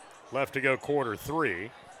rolling. Left to go quarter 3.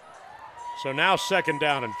 So now 2nd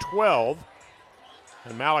down and 12.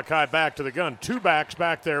 And Malachi back to the gun. 2 backs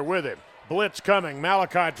back there with him. Blitz coming.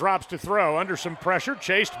 Malachi drops to throw. Under some pressure,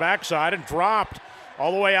 chased backside and dropped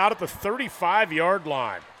all the way out at the 35-yard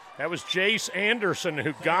line. That was Jace Anderson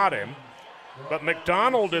who got him. But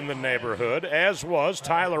McDonald in the neighborhood, as was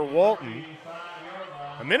Tyler Walton.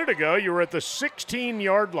 A minute ago, you were at the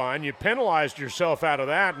 16-yard line. You penalized yourself out of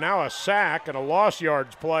that. Now a sack and a lost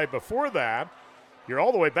yards play before that. You're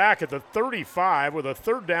all the way back at the 35 with a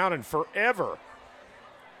 3rd down and forever.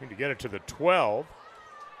 Need to get it to the 12.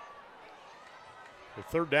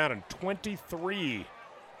 The 3rd down and 23.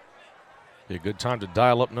 Be a good time to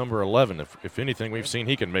dial up number 11. If anything, we've seen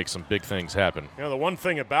he can make some big things happen. You know, the one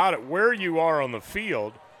thing about it, where you are on the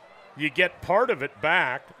field, you get part of it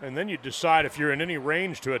back, and then you decide if you're in any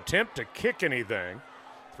range to attempt to kick anything.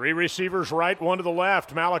 3 receivers right, 1 to the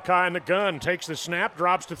left. Malachi in the gun, takes the snap,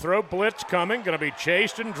 drops to throw. Blitz coming, going to be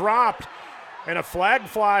chased and dropped. And a flag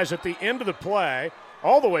flies at the end of the play,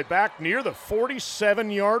 all the way back near the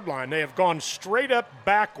 47-yard line. They have gone straight up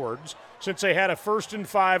backwards since they had a 1st and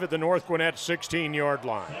 5 at the North Gwinnett 16-yard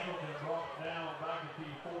line.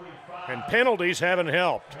 And penalties haven't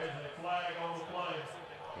helped.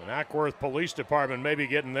 And Ackworth Police Department may be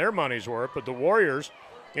getting their money's worth, but the Warriors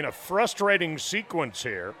in a frustrating sequence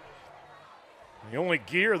here. The only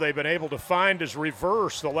gear they've been able to find is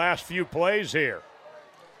reverse the last few plays here.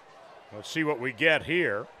 Let's see what we get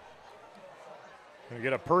here. Gonna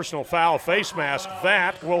get a personal foul face mask.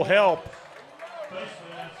 That will help.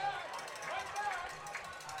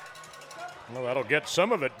 Well, that'll get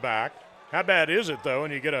some of it back. How bad is it, though,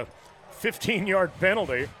 when you get a 15-yard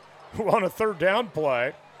penalty on a 3rd down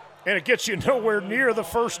play, and it gets you nowhere near the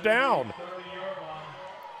 1st down?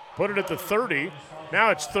 Put it at the 30.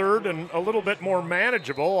 Now it's 3rd and a little bit more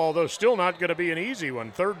manageable, although still not going to be an easy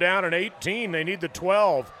one. 3rd down and 18. They need the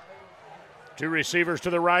 12. 2 receivers to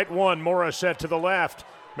the right, 1. Morissette to the left.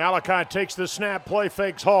 Malachi takes the snap, play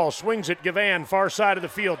fakes Hall, swings it Gavan, far side of the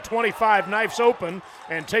field. 25, knifes open,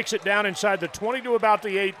 and takes it down inside the 20 to about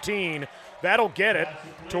the 18. That'll get it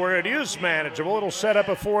to where it is manageable. It'll set up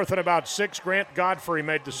a 4th and about 6. Grant Godfrey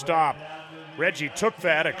made the stop. Reggie took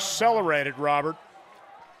that, accelerated, Robert.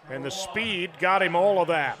 And the speed got him all of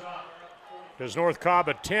that. Does North Cobb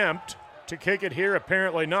attempt to kick it here?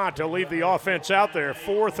 Apparently not. They'll leave the offense out there.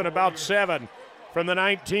 4th and about 7 from the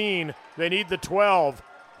 19. They need the 12.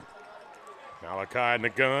 Malachi in the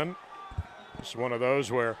gun. This is one of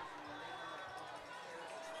those where,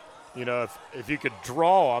 you know, if you could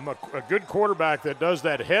draw him, a good quarterback that does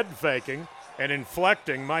that head faking and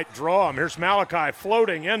inflecting might draw him. Here's Malachi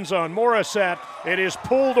floating, end zone. Morissette, it is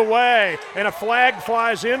pulled away, and a flag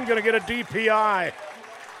flies in, going to get a DPI.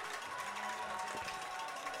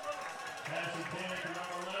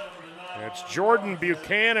 It's Jordan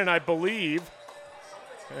Buchanan, I believe,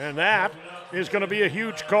 and that is going to be a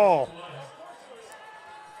huge call.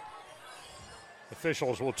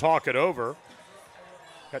 Officials will talk it over.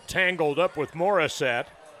 Got tangled up with Morissette.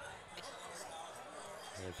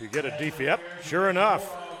 If you get a defense, yep, sure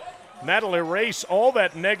enough. And that'll erase all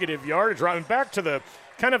that negative yardage. Right, back to the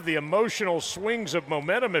kind of the emotional swings of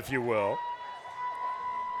momentum, if you will.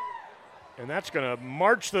 And that's going to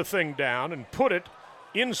march the thing down and put it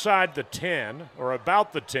inside the 10 or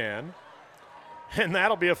about the 10. And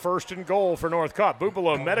that'll be a 1st and goal for North Cobb.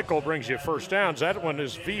 Bubalo Medical brings you first downs. That one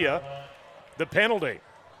is via the penalty.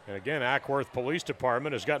 And again, Ackworth Police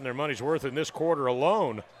Department has gotten their money's worth in this quarter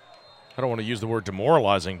alone. I don't want to use the word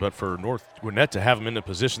demoralizing, but for North Gwinnett to have them in the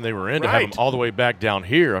position they were in, to have them all the way back down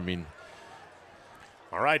here, I mean.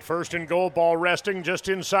 All right, 1st and goal, ball resting just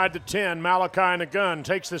inside the 10. Malachi in the gun,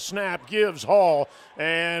 takes the snap, gives Hall,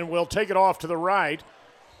 and will take it off to the right,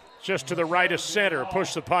 just to the right of center.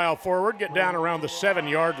 Push the pile forward, get down around the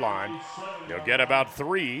 7-yard line. He'll get about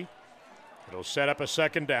 3. It'll set up a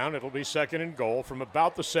 2nd down. It'll be 2nd and goal from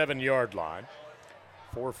about the 7-yard line.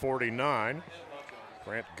 4:49.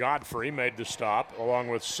 Grant Godfrey made the stop, along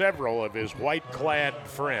with several of his white-clad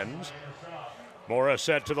friends. Mora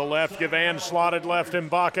set to the left, Gavan slotted left,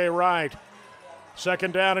 Mbake right.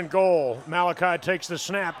 2nd down and goal. Malachi takes the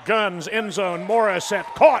snap, guns, end zone,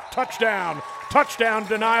 Morissette caught, touchdown. Touchdown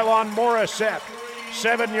to Nylon Morissette.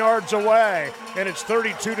 7 yards away, and it's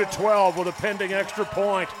 32-12 with a pending extra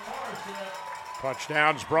point.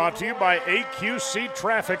 Touchdowns brought to you by AQC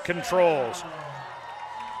Traffic Controls.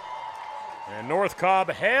 And North Cobb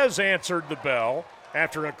has answered the bell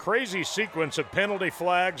after a crazy sequence of penalty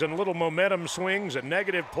flags and little momentum swings and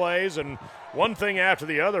negative plays and one thing after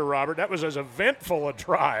the other, Robert. That was as eventful a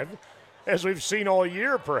drive as we've seen all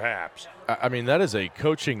year, perhaps. I mean, that is a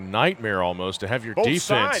coaching nightmare almost to have your Both defense.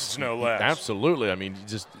 sides, no less. Absolutely. I mean,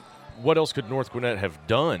 just what else could North Gwinnett have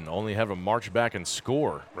done? Only have them march back and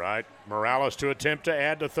score. Right. Morales to attempt to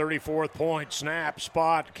add the 34th point. Snap,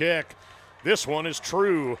 spot, kick. This one is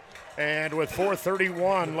true. And with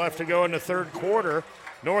 4:31 left to go in the 3rd quarter,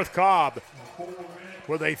 North Cobb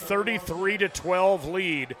with a 33-12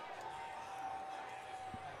 lead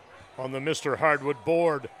on the Mr. Hardwood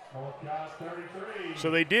board. So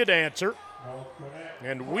they did answer,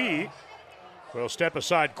 and we will step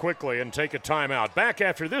aside quickly and take a timeout. Back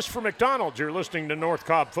after this for McDonald's. You're listening to North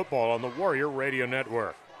Cobb Football on the Warrior Radio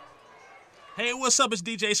Network. Hey, what's up? It's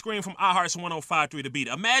DJ Scream from iHeart's 105.3 The Beat.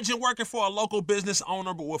 Imagine working for a local business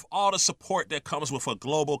owner, but with all the support that comes with a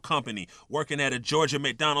global company. Working at a Georgia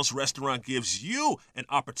McDonald's restaurant gives you an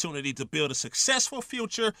opportunity to build a successful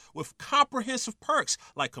future with comprehensive perks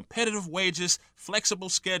like competitive wages, flexible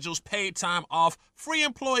schedules, paid time off, free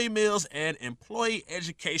employee meals, and employee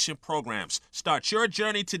education programs. Start your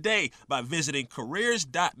journey today by visiting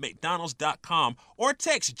careers.mcdonalds.com or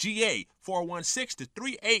text GA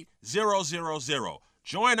 416-38000.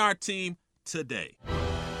 Join our team today.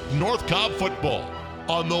 North Cobb football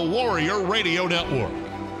on the Warrior Radio Network.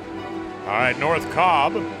 All right, North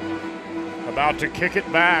Cobb about to kick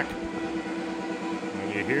it back.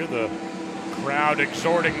 And you hear the crowd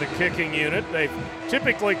exhorting the kicking unit. They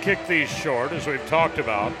typically kick these short, as we've talked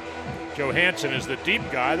about. Johansson is the deep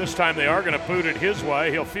guy. This time they are going to boot it his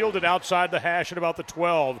way. He'll field it outside the hash at about the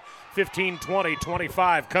 12, 15, 20,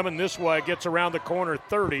 25. Coming this way, gets around the corner,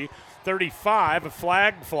 30, 35. A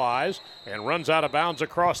flag flies and runs out of bounds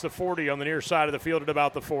across the 40 on the near side of the field at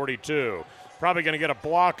about the 42. Probably going to get a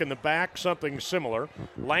block in the back, something similar.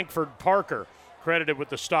 Lankford Parker credited with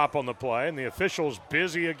the stop on the play, and the officials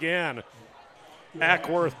busy again.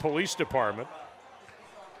 Ackworth Police Department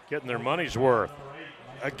getting their money's worth.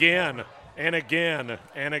 Again and again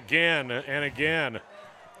and again and again.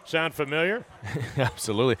 Sound familiar?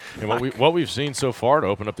 Absolutely. And what we've seen so far to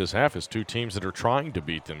open up this half is two teams that are trying to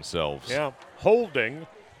beat themselves. Yeah. Holding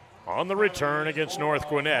on the return against North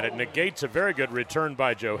Gwinnett. It negates a very good return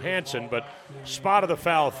by Johansson, but spot of the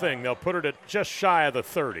foul thing. They'll put it at just shy of the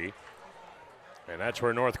 30. And that's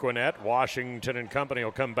where North Gwinnett, Washington and company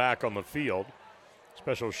will come back on the field.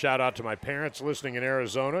 Special shout out to my parents listening in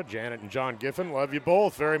Arizona, Janet and John Giffen. Love you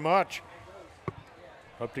both very much.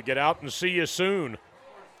 Hope to get out and see you soon.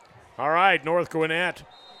 All right, North Gwinnett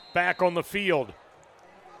back on the field.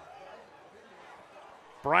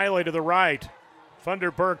 Briley to the right.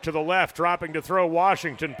 Funderburk to the left, dropping to throw.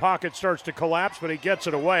 Washington. Pocket starts to collapse, but he gets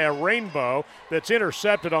it away. A rainbow that's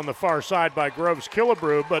intercepted on the far side by Groves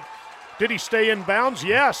Killebrew, but did he stay in bounds?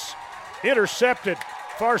 Yes. Intercepted.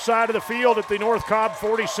 Far side of the field at the North Cobb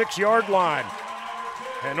 46-yard line.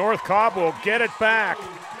 And North Cobb will get it back.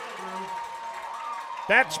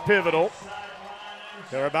 That's pivotal.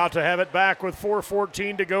 They're about to have it back with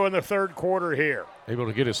 4:14 to go in the 3rd quarter here. Able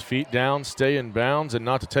to get his feet down, stay in bounds, and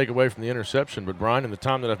not to take away from the interception. But, Brian, in the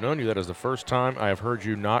time that I've known you, that is the first time I have heard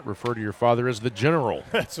you not refer to your father as the general.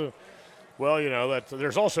 That's a Well,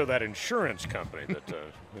 there's also that insurance company that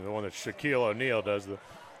the one that Shaquille O'Neal does the.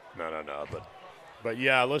 No. But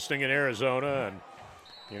yeah, listening in Arizona,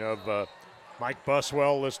 and Mike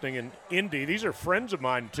Buswell listening in Indy. These are friends of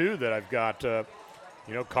mine too that I've got,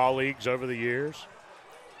 colleagues over the years.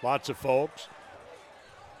 Lots of folks.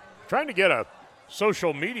 Trying to get a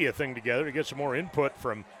social media thing together to get some more input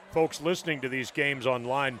from folks listening to these games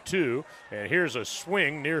online too. And here's a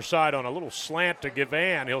swing near side on a little slant to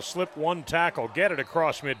Gavan. He'll slip one tackle, get it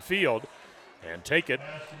across midfield, and take it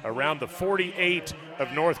around the 48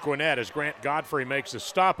 of North Gwinnett as Grant Godfrey makes a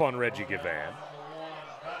stop on Reggie Gavan.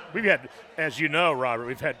 We've had, as you know, Robert,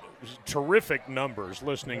 we've had terrific numbers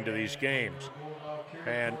listening to these games.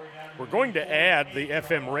 And we're going to add the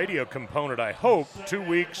FM radio component, I hope, 2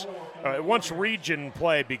 weeks. Once region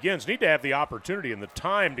play begins, need to have the opportunity and the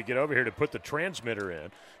time to get over here to put the transmitter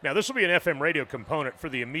in. Now, this will be an FM radio component for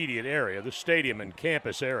the immediate area, the stadium and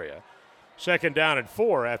campus area. 2nd down and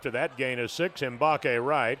 4 after that gain of 6. Mbake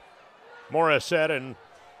right. Morissette and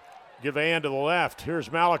Gavan to the left.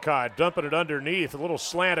 Here's Malachi dumping it underneath. A little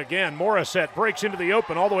slant again. Morissette breaks into the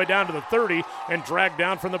open all the way down to the 30 and dragged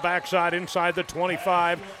down from the backside inside the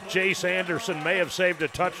 25. Jace Anderson may have saved a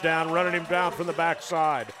touchdown running him down from the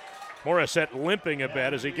backside. Morissette limping a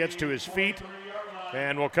bit as he gets to his feet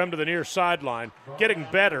and will come to the near sideline. Getting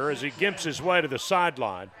better as he gimps his way to the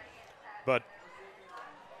sideline. But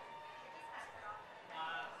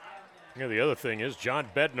the other thing is John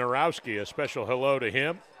Bednarowski, a special hello to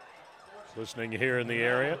him. Listening here in the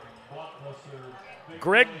area.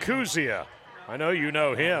 Greg Kuzia, I know you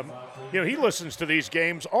know him. He listens to these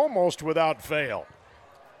games almost without fail.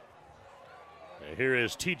 And here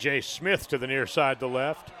is TJ Smith to the near side, the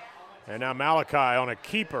left. And now Malachi on a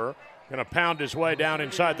keeper, going to pound his way down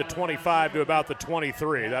inside the 25 to about the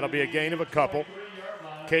 23. That'll be a gain of a couple.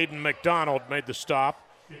 Caden McDonald made the stop.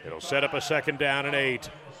 It'll set up a 2nd down and 8.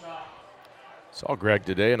 Saw Greg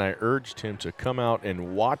today, and I urged him to come out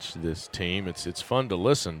and watch this team. It's fun to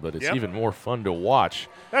listen, but it's even more fun to watch.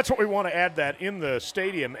 That's what we want to add that in the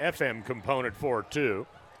stadium FM component for, too.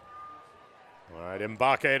 All right,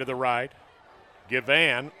 Mbake to the right.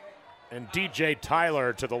 Gavan and DJ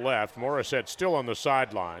Tyler to the left. Morissette still on the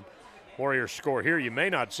sideline. Warriors score here. You may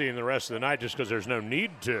not see in the rest of the night just because there's no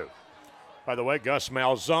need to. By the way, Gus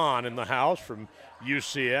Malzahn in the house from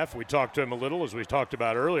UCF. We talked to him a little, as we talked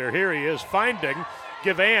about earlier. Here he is finding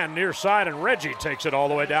Gavan near side, and Reggie takes it all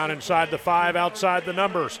the way down inside the 5, outside the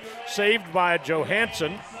numbers. Saved by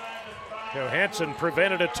Johansson. Johansson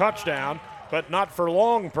prevented a touchdown, but not for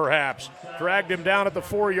long, perhaps. Dragged him down at the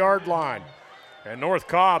 4-yard line. And North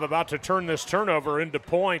Cobb about to turn this turnover into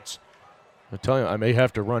points. I tell you, I may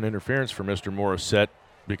have to run interference for Mr. Morissette,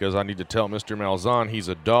 because I need to tell Mr. Malzahn he's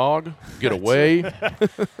a dog. Get away.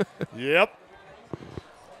 Yep.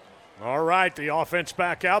 All right, the offense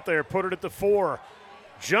back out there. Put it at the 4.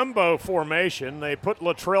 Jumbo formation. They put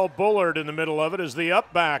Latrell Bullard in the middle of it as the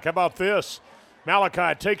up back. How about this?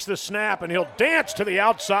 Malachi takes the snap, and he'll dance to the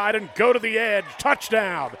outside and go to the edge.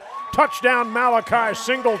 Touchdown. Touchdown, Malachi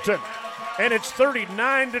Singleton. And it's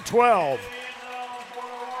 39-12.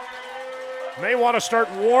 May want to start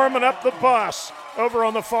warming up the bus over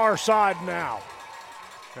on the far side now.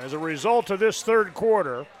 As a result of this 3rd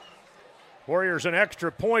quarter, Warriors an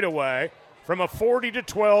extra point away from a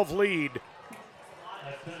 40-12 lead.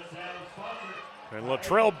 And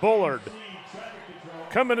Latrell Bullard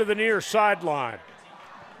coming to the near sideline.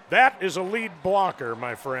 That is a lead blocker,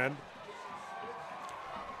 my friend.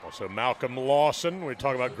 Also Malcolm Lawson. We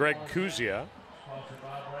talk about Greg Kuzia.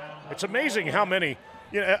 It's amazing how many,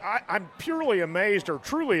 I'm purely amazed, or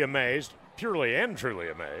truly amazed, purely and truly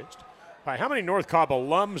amazed, by how many North Cobb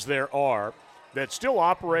alums there are that still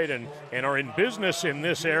operate and are in business in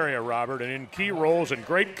this area, Robert, and in key roles and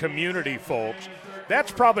great community folks. That's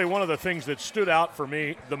probably one of the things that stood out for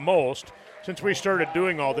me the most since we started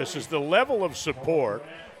doing all this, is the level of support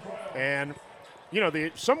and,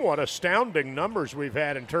 the somewhat astounding numbers we've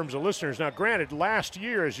had in terms of listeners. Now, granted, last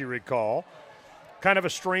year, as you recall, kind of a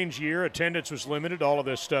strange year. Attendance was limited, all of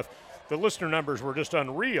this stuff. The listener numbers were just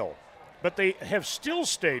unreal. But they have still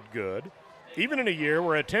stayed good, even in a year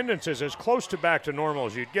where attendance is as close to back to normal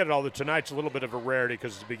as you'd get it, although tonight's a little bit of a rarity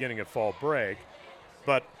because it's the beginning of fall break.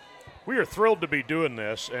 But we are thrilled to be doing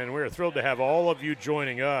this, and we are thrilled to have all of you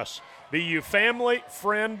joining us. Be you family,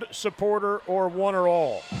 friend, supporter, or one or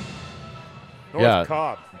all. North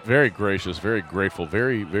Cobb. Very gracious, very grateful,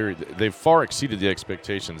 they've far exceeded the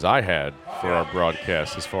expectations I had for our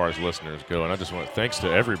broadcast as far as listeners go. And I just want to thanks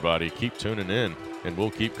to everybody. Keep tuning in, and we'll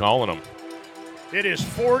keep calling them. It is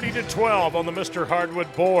 40-12 on the Mr.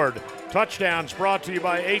 Hardwood board. Touchdowns brought to you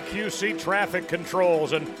by AQC Traffic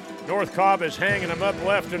Controls. And North Cobb is hanging them up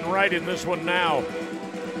left and right in this one now.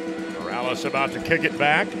 Morales about to kick it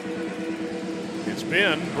back. It's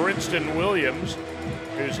been Brinston Williams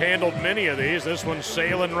who's handled many of these. This one's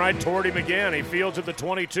sailing right toward him again. He fields at the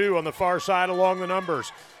 22 on the far side along the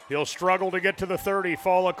numbers. He'll struggle to get to the 30,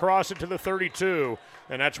 fall across it to the 32,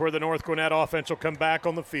 and that's where the North Gwinnett offense will come back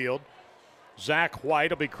on the field. Zach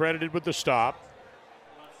White will be credited with the stop.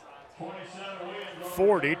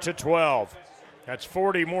 40-12. That's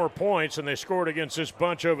 40 more points than they scored against this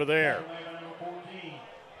bunch over there.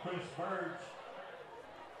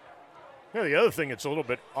 Yeah, the other thing that's a little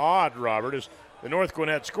bit odd, Robert, is the North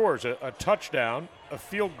Gwinnett scores a touchdown, a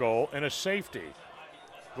field goal, and a safety.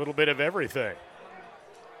 A little bit of everything,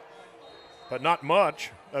 but not much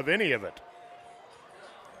of any of it.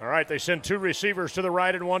 All right, they send two receivers to the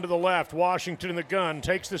right and one to the left. Washington in the gun,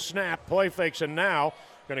 takes the snap, play fakes, and now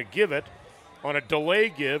going to give it on a delay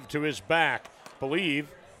give to his back. Believe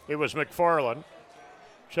it was McFarland.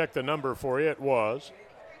 Check the number for you. It was.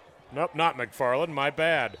 Nope, not McFarland. My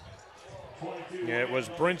bad. Yeah, it was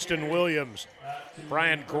Brinston Williams.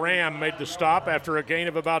 Brian Graham made the stop after a gain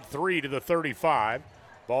of about 3 to the 35.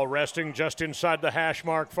 Ball resting just inside the hash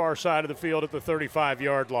mark, far side of the field at the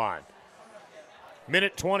 35-yard line.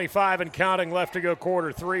 Minute 25 and counting left to go,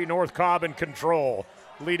 quarter three. North Cobb in control,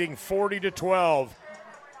 leading 40-12.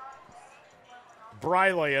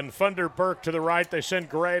 Briley and Thunder Burke to the right. They send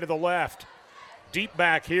Gray to the left. Deep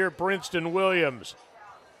back here, Brinston Williams.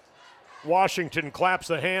 Washington claps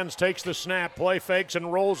the hands, takes the snap, play fakes,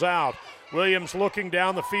 and rolls out. Williams looking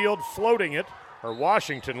down the field, floating it, or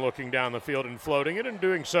Washington looking down the field and floating it, and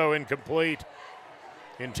doing so incomplete.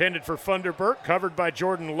 Intended for Thunder Burke, covered by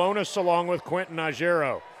Jordan Lonis along with Quentin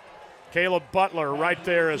Najero. Caleb Butler right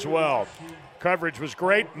there as well. Coverage was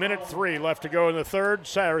great. Minute 3 left to go in the third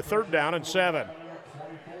down and 7.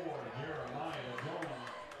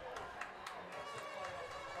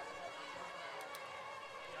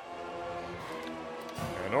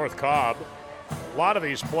 North Cobb, a lot of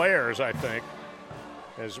these players, I think,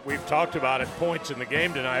 as we've talked about at points in the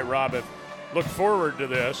game tonight, Rob, have looked forward to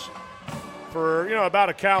this for, about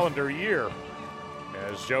a calendar year.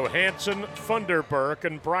 As Johansson, Thunder Burke,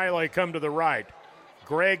 and Briley come to the right.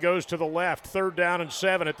 Gray goes to the left, 3rd down and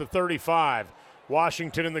 7 at the 35.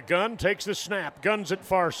 Washington in the gun, takes the snap, guns it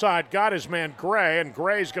far side, got his man Gray, and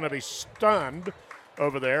Gray's going to be stunned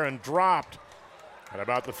over there and dropped at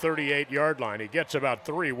about the 38-yard line. He gets about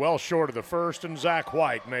 3, well short of the first, and Zach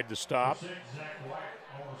White made the stop.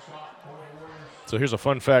 So here's a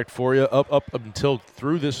fun fact for you. Up until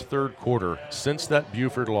through this third quarter, since that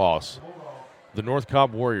Buford loss, the North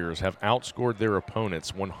Cobb Warriors have outscored their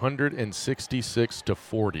opponents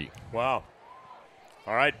 166-40. Wow.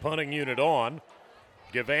 All right, punting unit on.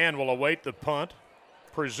 Gavan will await the punt,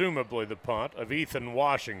 presumably the punt, of Ethan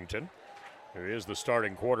Washington, who is the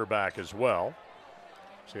starting quarterback as well.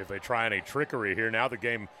 See if they try any trickery here. Now the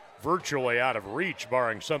game virtually out of reach,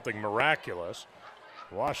 barring something miraculous.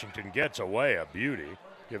 Washington gets away a beauty.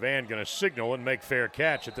 Gavan going to signal and make fair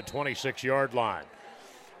catch at the 26-yard line.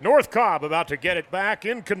 North Cobb about to get it back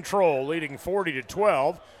in control, leading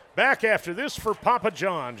 40-12. Back after this for Papa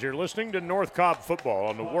John's. You're listening to North Cobb football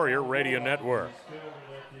on the Warrior Radio Network.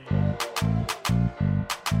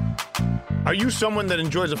 Are you someone that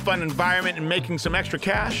enjoys a fun environment and making some extra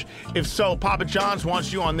cash? If so, Papa John's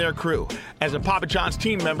wants you on their crew. As a Papa John's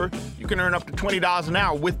team member, you can earn up to $20 an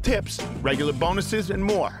hour with tips, regular bonuses, and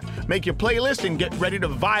more. Make your playlist and get ready to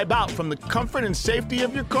vibe out from the comfort and safety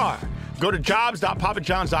of your car. Go to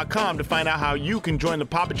jobs.papajohns.com to find out how you can join the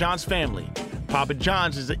Papa John's family. Papa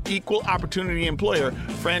John's is an equal opportunity employer.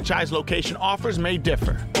 Franchise location offers may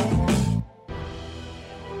differ.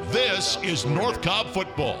 This is North Cobb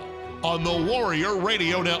football on the Warrior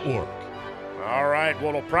Radio Network. All right,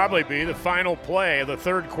 what'll probably be the final play of the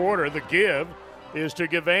third quarter. The give is to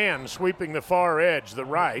Gavan, sweeping the far edge, the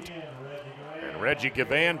right. And Reggie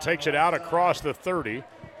Gavan takes it out across the 30.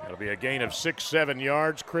 It'll be a gain of 6-7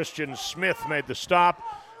 yards. Christian Smith made the stop,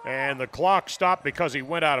 and the clock stopped because he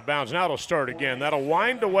went out of bounds. Now it'll start again. That'll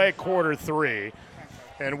wind away quarter 3.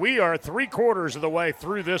 And we are 3/4 of the way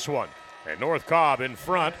through this one. And North Cobb in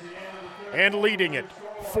front and leading it.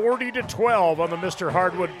 40-12 on the Mr.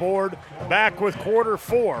 Hardwood board. Back with quarter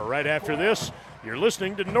 4 right after this. You're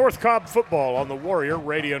listening to North Cobb football on the Warrior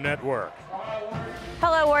Radio Network.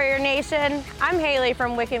 Hello, Warrior Nation. I'm Haley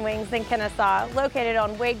from Wicked Wings in Kennesaw, located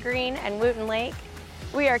on Wade Green and Wooten Lake.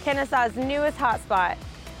 We are Kennesaw's newest hotspot.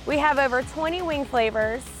 We have over 20 wing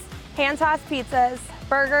flavors, hand-tossed pizzas,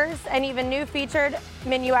 burgers, and even new featured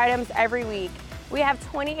menu items every week. We have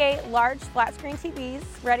 28 large flat-screen TVs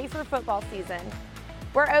ready for football season.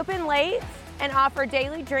 We're open late and offer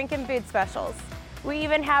daily drink and food specials. We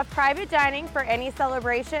even have private dining for any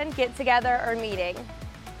celebration, get-together, or meeting.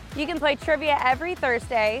 You can play trivia every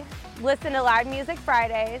Thursday, listen to live music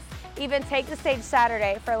Fridays, even take the stage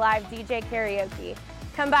Saturday for live DJ karaoke.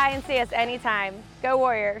 Come by and see us anytime. Go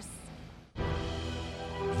Warriors!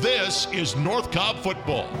 This is North Cobb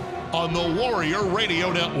football on the Warrior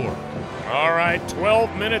Radio Network. All right,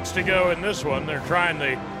 12 minutes to go in this one. They're trying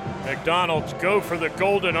the McDonald's Go for the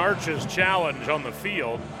Golden Arches challenge on the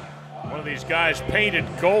field. One of these guys painted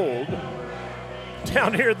gold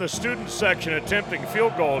down here in the student section attempting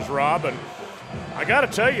field goals, Rob. And I got to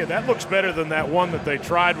tell you, that looks better than that one that they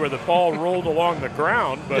tried where the ball rolled along the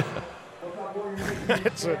ground. But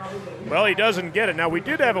well, he doesn't get it. Now, we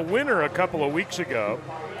did have a winner a couple of weeks ago.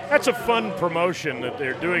 That's a fun promotion that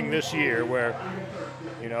they're doing this year where,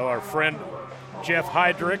 you know, our friend Jeff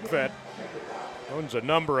Heydrich that owns a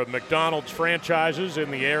number of McDonald's franchises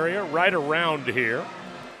in the area right around here.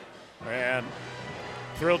 And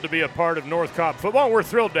thrilled to be a part of North Cobb football. We're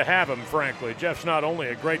thrilled to have him, frankly. Jeff's not only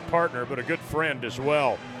a great partner, but a good friend as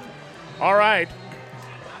well. All right.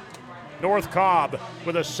 North Cobb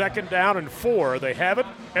with a 2nd down and 4. They have it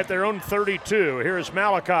at their own 32. Here's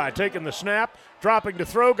Malachi taking the snap, dropping to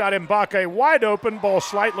throw, got Mbake wide open, ball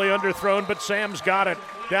slightly underthrown, but Sam's got it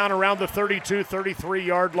down around the 32,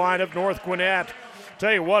 33-yard line of North Gwinnett.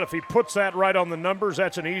 Tell you what, if he puts that right on the numbers,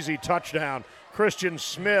 that's an easy touchdown. Christian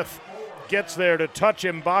Smith gets there to touch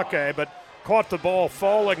Mbake, but caught the ball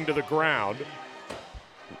falling to the ground.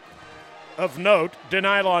 Of note,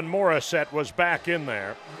 Denylon Morissette was back in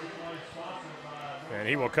there. And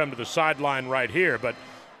he will come to the sideline right here. But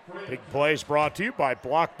big plays brought to you by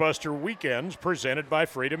Blockbuster Weekends, presented by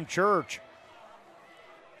Freedom Church.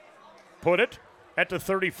 Put it at the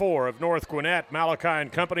 34 of North Gwinnett. Malachi and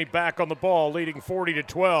company back on the ball, leading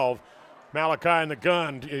 40-12. Malachi in the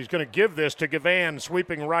gun. He's going to give this to Gavan,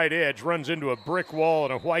 sweeping right edge, runs into a brick wall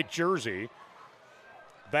in a white jersey.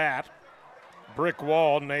 That brick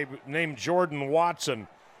wall named Jordan Watson.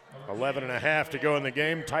 11.5 to go in the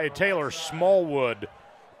game. Taylor Smallwood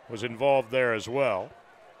was involved there as well.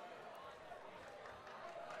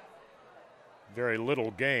 Very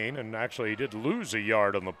little gain, and actually he did lose a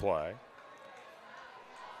yard on the play.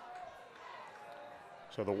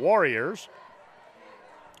 So the Warriors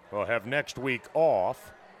will have next week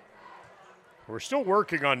off. We're still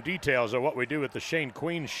working on details of what we do at the Shane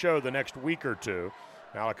Queen show the next week or two.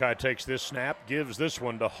 Malachi takes this snap, gives this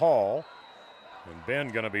one to Hall. And Ben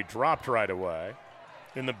going to be dropped right away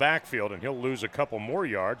in the backfield, and he'll lose a couple more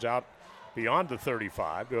yards out beyond the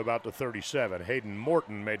 35 to about the 37. Hayden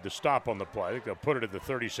Morton made the stop on the play. I think they'll put it at the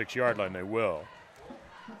 36-yard line. They will.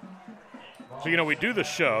 So, you know, we do the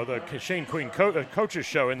show, the Shane Queen coaches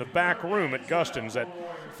show in the back room at Guston's, that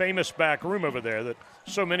famous back room over there that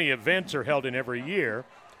so many events are held in every year.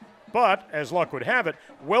 But, as luck would have it,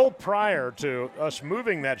 well prior to us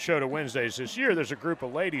moving that show to Wednesdays this year, there's a group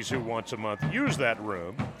of ladies who once a month use that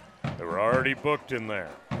room. They were already booked in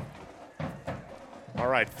there. All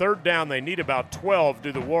right, 3rd down. They need about 12,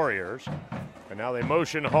 do the Warriors. And now they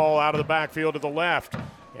motion Hall out of the backfield to the left.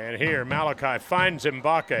 And here, Malachi finds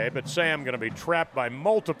Mbake, but Sam going to be trapped by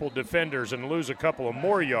multiple defenders and lose a couple of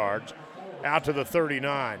more yards out to the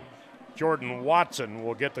 39. Jordan Watson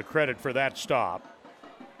will get the credit for that stop.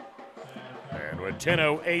 And with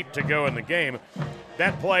 10:08 to go in the game,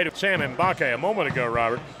 that play to Sam Mbake a moment ago,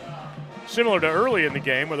 Robert, similar to early in the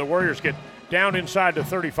game where the Warriors get down inside the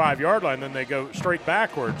 35-yard line, then they go straight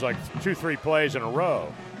backwards like 2-3 plays in a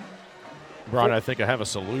row. Brian, I think I have a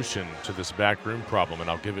solution to this backroom problem, and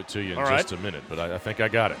I'll give it to you in just a minute, but I think I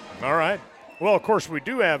got it. All right. Well, of course, we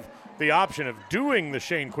do have the option of doing the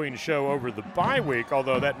Shane Queen show over the bye week,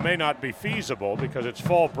 although that may not be feasible because it's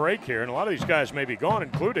fall break here, and a lot of these guys may be gone,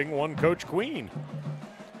 including one Coach Queen.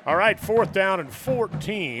 All right, 4th down and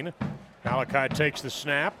 14. Malachi takes the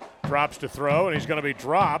snap, drops to throw, and he's going to be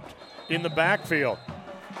dropped in the backfield.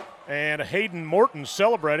 And Hayden Morton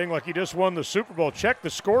celebrating like he just won the Super Bowl. Check the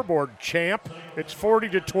scoreboard, champ. It's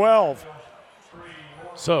 40-12.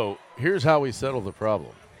 So here's how we settle the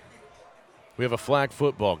problem. We have a flag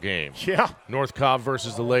football game. Yeah. North Cobb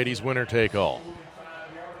versus the ladies, winner take all.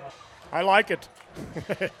 I like it.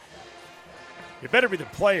 It better be the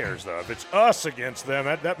players, though. If it's us against them,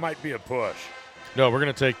 that might be a push. No, we're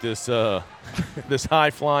going to take this this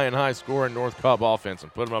high-flying, high-scoring North Cobb offense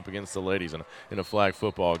and put them up against the ladies in a flag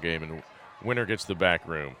football game, and winner gets the back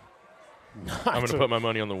room. I'm going to put my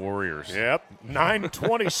money on the Warriors. Yep,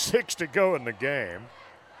 9:26 to go in the game.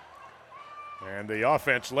 And the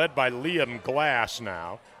offense led by Liam Glass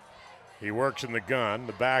now. He works in the gun.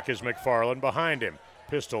 The back is McFarland behind him.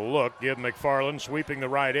 Pistol look, give McFarland sweeping the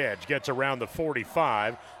right edge, gets around the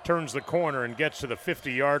 45, turns the corner and gets to the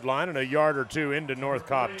 50-yard line and a yard or two into North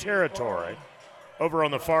Cobb territory. Over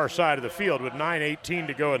on the far side of the field with 9:18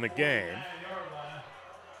 to go in the game.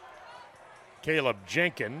 Caleb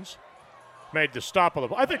Jenkins made the stop of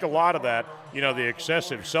the. I think a lot of that, the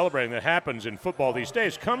excessive celebrating that happens in football these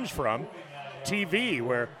days comes from TV,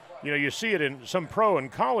 where you see it in some pro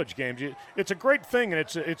and college games. It's a great thing, and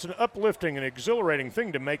it's an uplifting and exhilarating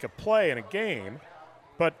thing to make a play in a game.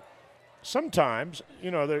 But sometimes,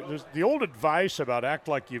 there's the old advice about act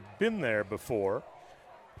like you've been there before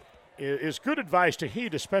is good advice to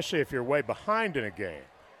heed, especially if you're way behind in a game.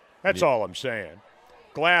 That's all I'm saying.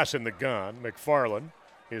 Glass in the gun. McFarland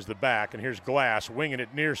is the back, and here's Glass winging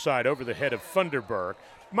it near side over the head of Funderburk.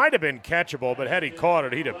 Might have been catchable, but had he caught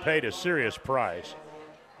it, he'd have paid a serious price.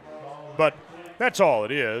 But that's all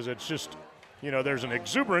it is. It's just, there's an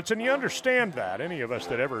exuberance, and you understand that. Any of us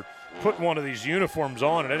that ever put one of these uniforms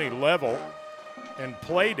on at any level and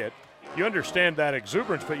played it, you understand that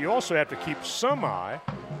exuberance, but you also have to keep some eye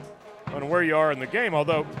on where you are in the game.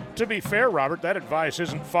 Although, to be fair, Robert, that advice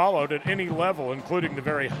isn't followed at any level, including the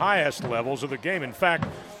very highest levels of the game. In fact,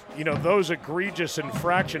 those egregious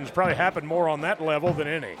infractions probably happen more on that level than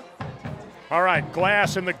any. All right,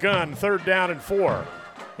 Glass in the gun, 3rd down and 4.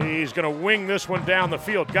 He's going to wing this one down the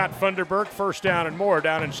field. Got Funderburk, 1st down and more,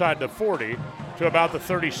 down inside the 40 to about the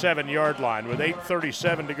 37-yard line. With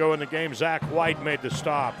 8:37 to go in the game, Zach White made the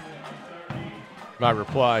stop. My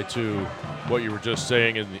reply to what you were just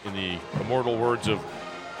saying in the immortal words of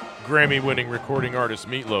Grammy-winning recording artist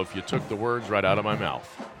Meatloaf, you took the words right out of my mouth.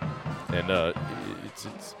 And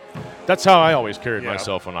that's how I always carried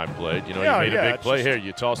myself when I played. You made a big play here.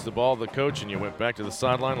 You tossed the ball to the coach, and you went back to the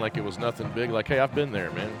sideline like it was nothing big. Like, hey, I've been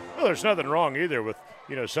there, man. Well, there's nothing wrong either with,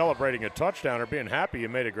 celebrating a touchdown or being happy you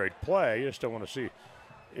made a great play. You just don't want to see.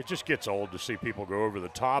 It just gets old to see people go over the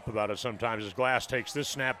top about it sometimes as Glass takes this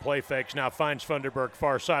snap, play fakes, now finds Funderburk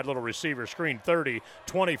far side, little receiver screen, 30,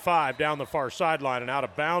 25 down the far sideline and out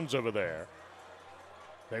of bounds over there.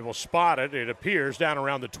 They will spot it, it appears, down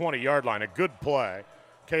around the 20-yard line. A good play.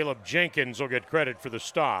 Caleb Jenkins will get credit for the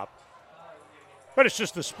stop. But it's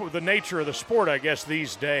just the nature of the sport, I guess,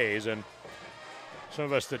 these days. And some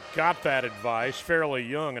of us that got that advice fairly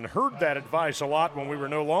young and heard that advice a lot when we were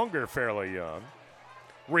no longer fairly young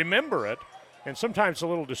remember it, and sometimes it's a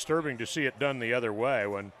little disturbing to see it done the other way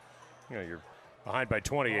when you're behind by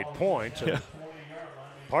 28 points. And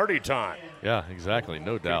party time. Yeah, exactly,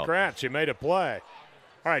 no doubt. Congrats, you made a play.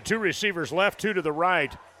 All right, 2 receivers left, 2 to the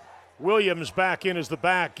right. Williams back in as the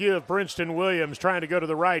back. Give Brinston Williams trying to go to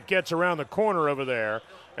the right, gets around the corner over there,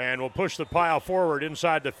 and will push the pile forward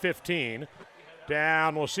inside the 15.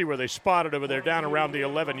 Down, we'll see where they spot it over there, down around the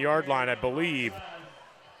 11-yard line, I believe.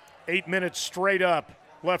 8 minutes straight up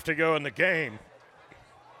left to go in the game.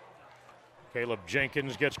 Caleb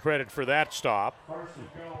Jenkins gets credit for that stop.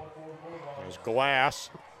 There's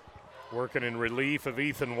Glass working in relief of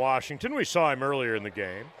Ethan Washington. We saw him earlier in the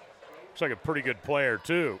game. Looks like a pretty good player,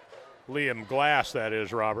 too. Liam Glass, that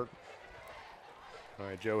is, Robert. All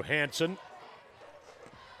right, Joe Hansen,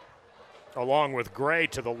 along with Gray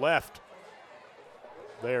to the left.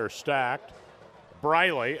 They are stacked.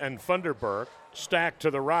 Briley and Funderburk stacked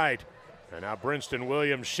to the right. And now Brinston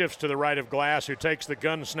Williams shifts to the right of Glass, who takes the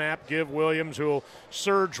gun snap. Give Williams, who will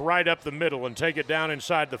surge right up the middle and take it down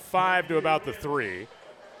inside the 5 to about the 3,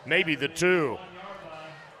 maybe the 2.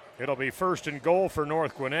 It'll be 1st and goal for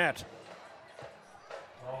North Gwinnett.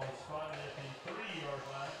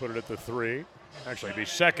 Put it at the 3. Actually, it'd be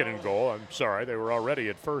 2nd and goal. I'm sorry, they were already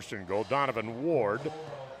at 1st and goal. Donovan Ward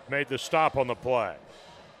made the stop on the play.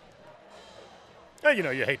 Now,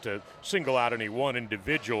 you hate to single out any one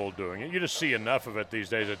individual doing it. You just see enough of it these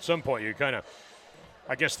days. At some point, you kind of,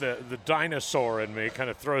 I guess the dinosaur in me kind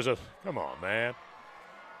of throws a, come on, man.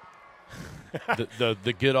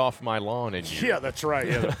 the get off my lawn in you. Yeah, that's right.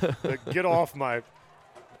 Yeah, the get off my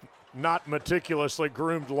not meticulously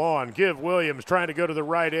groomed lawn. Give Williams trying to go to the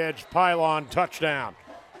right edge. Pylon touchdown.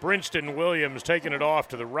 Brinston Williams taking it off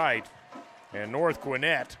to the right. And North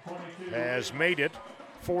Gwinnett has made it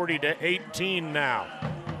 40-18 now.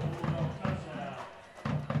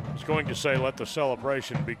 I was going to say let the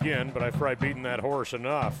celebration begin, but I've probably beaten that horse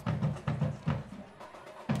enough.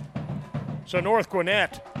 So North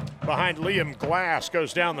Gwinnett behind Liam Glass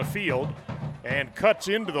goes down the field and cuts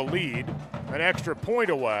into the lead, an extra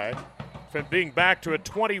point away from being back to a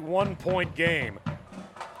 21-point game.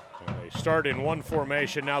 And they start in one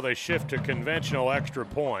formation, now they shift to conventional extra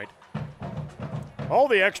point. All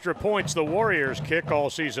the extra points the Warriors kick all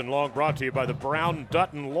season long brought to you by the Brown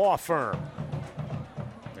Dutton Law Firm.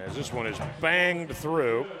 as this one is banged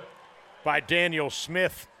through by Daniel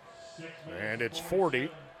Smith. And it's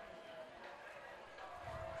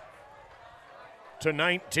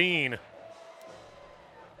 40-19.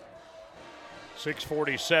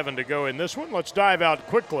 6:47 to go in this one. Let's dive out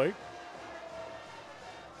quickly.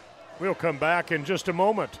 We'll come back in just a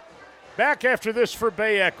moment. Back after this for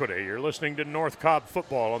Bay Equity. You're listening to North Cobb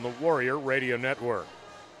Football on the Warrior Radio Network.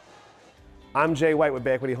 I'm Jay White with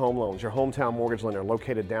Bay Equity Home Loans, your hometown mortgage lender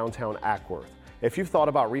located downtown Ackworth. If you've thought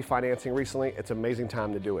about refinancing recently, it's an amazing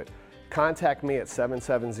time to do it. Contact me at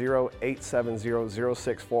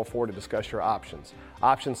 770-870-0644 to discuss your options.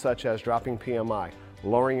 Options such as dropping PMI,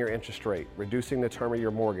 lowering your interest rate, reducing the term of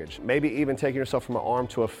your mortgage, maybe even taking yourself from an ARM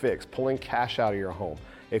to a fix, pulling cash out of your home.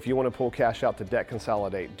 If you want to pull cash out to debt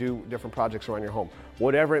consolidate, do different projects around your home,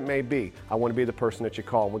 whatever it may be, I want to be the person that you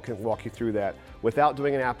call. We can walk you through that without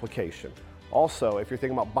doing an application. Also, if you're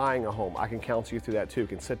thinking about buying a home, I can counsel you through that too. We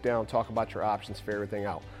can sit down, talk about your options, figure everything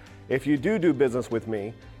out. If you do business with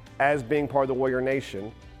me, as being part of the Warrior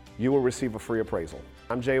Nation, you will receive a free appraisal.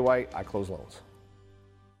 I'm Jay White, I close loans.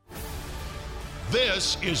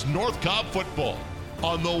 This is North Cobb Football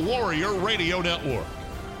on the Warrior Radio Network.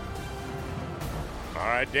 All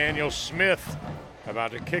right, Daniel Smith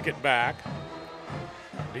about to kick it back.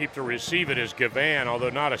 Deep to receive it is Gavan, although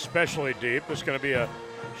not especially deep. This is going to be a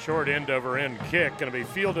short end-over-end kick. Going to be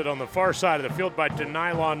fielded on the far side of the field by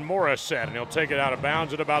Denylon Morissette, and he'll take it out of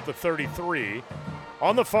bounds at about the 33.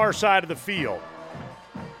 On the far side of the field,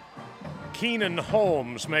 Keenan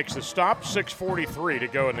Holmes makes the stop. 6:43 to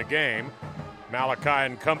go in the game. Malachi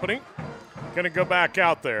and company going to go back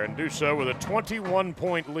out there and do so with a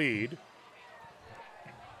 21-point lead.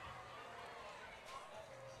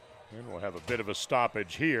 And we'll have a bit of a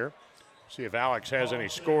stoppage here. See if Alex has any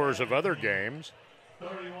scores of other games.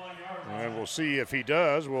 And we'll see if he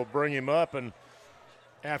does. We'll bring him up, and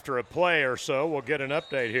after a play or so, we'll get an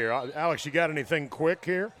update here. Alex, you got anything quick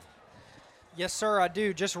here? Yes, sir, I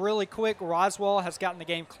do. Just really quick, Roswell has gotten the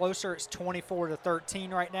game closer. It's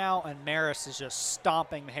 24-13 right now, and Marist is just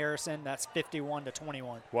stomping Harrison. That's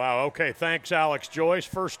 51-21. Wow, okay, thanks, Alex Joyce.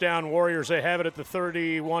 First down, Warriors, they have it at the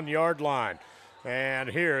 31-yard line. And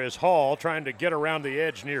here is Hall trying to get around the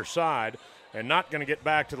edge near side and not going to get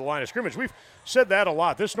back to the line of scrimmage. We've said that a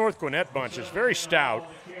lot. This North Gwinnett bunch is very stout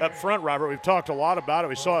up front, Robert. We've talked a lot about it.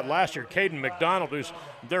 We saw it last year. Caden McDonald,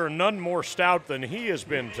 there are none more stout than he has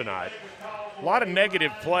been tonight. A lot of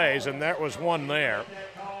negative plays, and that was one there.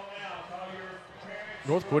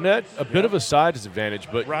 North Gwinnett, a bit of a size advantage,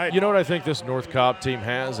 but you know what I think this North Cobb team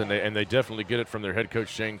has, and they definitely get it from their head coach,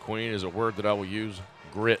 Shane Queen, is a word that I will use,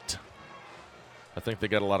 grit. I think they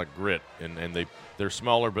got a lot of grit, and they're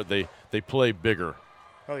smaller, but they play bigger.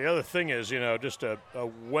 Well, the other thing is, just a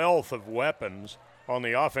wealth of weapons on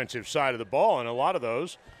the offensive side of the ball, and a lot of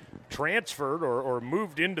those transferred or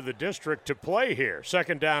moved into the district to play here.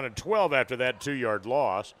 Second down and 12 after that 2-yard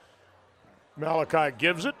loss. Malachi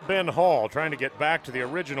gives it. Ben Hall trying to get back to the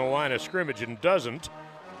original line of scrimmage and doesn't,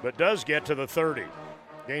 but does get to the 30.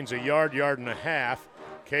 Gains a yard and a half.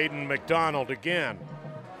 Caden McDonald again.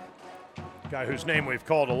 Guy whose name we've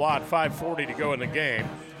called a lot. 5:40 to go in the game.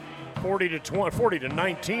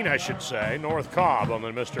 40-19, I should say. North Cobb on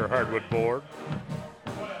the Mr. Hardwood board.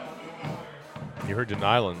 You heard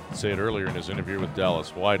Denylon say it earlier in his interview with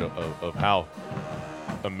Dallas White of how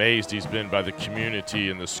amazed he's been by the community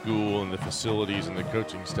and the school and the facilities and the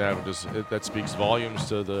coaching staff. That speaks volumes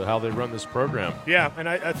to how they run this program. Yeah, and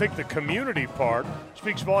I think the community part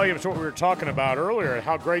speaks volumes to what we were talking about earlier,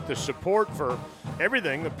 how great the support for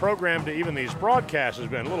everything, the program to even these broadcasts has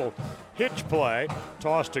been. A little hitch play,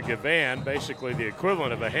 toss to Gavan, basically the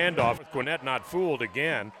equivalent of a handoff. Gwinnett not fooled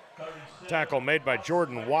again. Tackle made by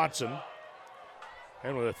Jordan Watson.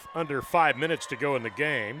 And with under 5 minutes to go in the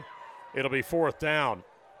game, it'll be fourth down.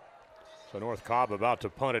 So North Cobb about to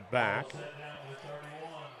punt it back.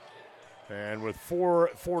 And with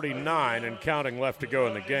 4:49 and counting left to go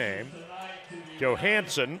in the game,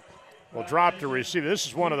 Johansson will drop to receive. This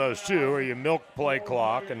is one of those two where you milk play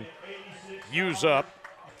clock and use up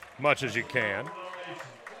much as you can.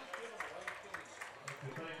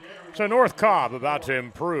 So North Cobb about to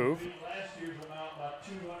improve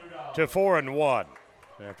to 4-1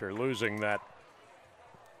 after losing that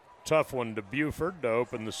tough one to Buford to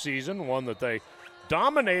open the season, one that they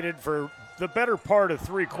dominated for the better part of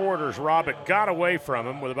 3 quarters. Robert got away from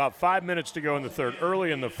him with about 5 minutes to go in the third,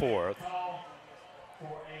 early in the fourth.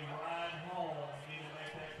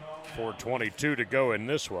 4:22 to go in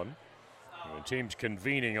this one. The team's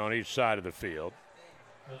convening on each side of the field.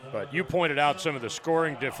 But you pointed out some of the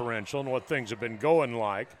scoring differential and what things have been going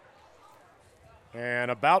like.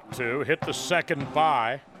 And about to hit the second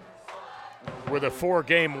bye with a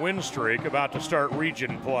 4-game win streak about to start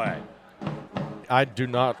region play. I do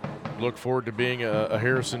not look forward to being a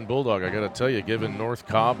Harrison Bulldog. I got to tell you, giving North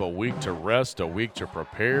Cobb a week to rest, a week to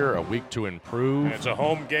prepare, a week to improve. And it's a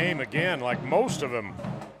home game again, like most of them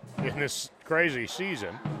in this crazy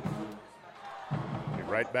season. Get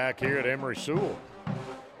right back here at Emery Sewell.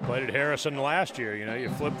 Played at Harrison last year. You know, you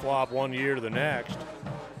flip-flop one year to the next.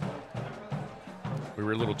 We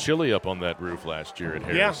were a little chilly up on that roof last year at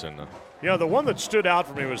Harrison. Yeah. You know, the one that stood out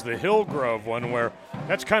for me was the Hillgrove one, where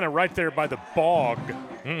that's kind of right there by the bog.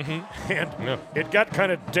 Mm-hmm. And it got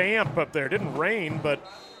kind of damp up there. It didn't rain, but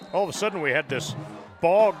all of a sudden we had this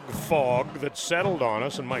bog fog that settled on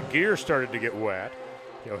us, and my gear started to get wet.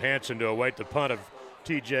 Johansson to await the punt of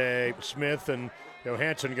T.J. Smith, and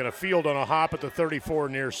Johansson going to field on a hop at the 34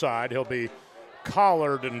 near side. He'll be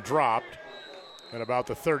collared and dropped at about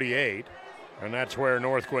the 38, and that's where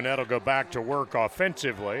North Gwinnett will go back to work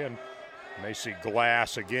offensively, and they see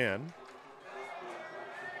Glass again.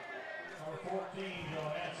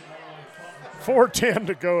 4:10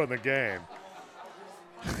 to go in the game.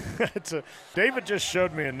 David just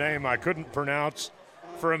showed me a name I couldn't pronounce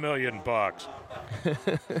for $1 million.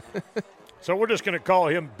 So we're just going to call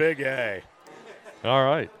him Big A. All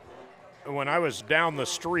right. When I was down the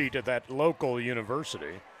street at that local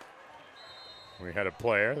university, we had a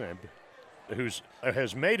player who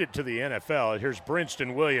has made it to the NFL. Here's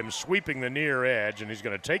Brinston Williams sweeping the near edge, and he's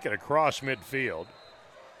going to take it across midfield.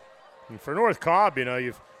 And for North Cobb,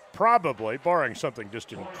 you've probably, barring something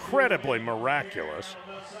just incredibly miraculous,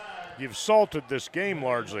 you've salted this game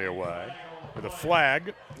largely away with a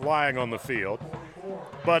flag lying on the field.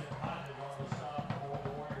 But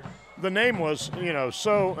the name was,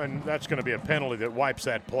 and that's going to be a penalty that wipes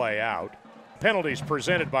that play out. Penalties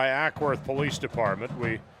presented by Ackworth Police Department.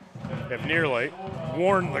 We have nearly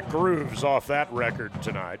worn the grooves off that record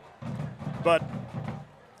tonight. But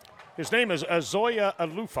his name is Azoya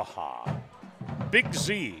Alufaha, Big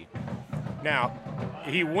Z. Now,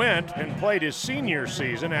 he went and played his senior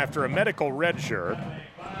season after a medical redshirt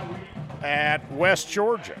at West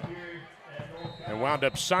Georgia and wound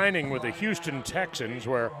up signing with the Houston Texans,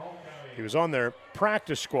 where he was on their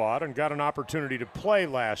practice squad and got an opportunity to play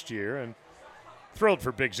last year. And thrilled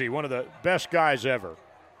for Big Z, one of the best guys ever.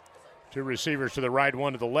 2 receivers to the right,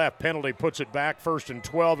 1 to the left. Penalty puts it back, 1st and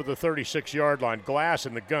 12 at the 36-yard line. Glass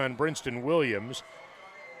in the gun. Brinston Williams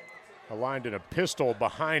aligned in a pistol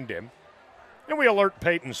behind him. And we alert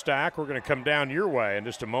Peyton Stack. We're going to come down your way in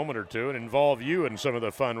just a moment or two and involve you in some of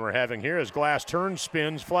the fun we're having here as Glass turns,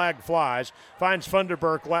 spins, flag flies, finds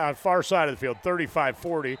Funderburk far side of the field,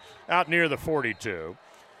 35-40, out near the 42.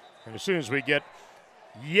 And as soon as we get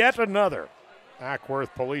yet another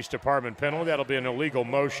Ackworth Police Department penalty, that'll be an illegal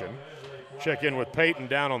motion. Check in with Peyton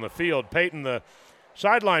down on the field. Peyton, the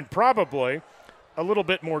sideline, probably a little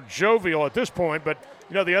bit more jovial at this point, but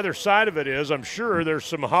the other side of it is I'm sure there's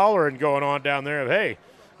some hollering going on down there of, hey,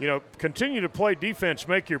 continue to play defense,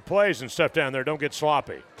 make your plays and stuff down there. Don't get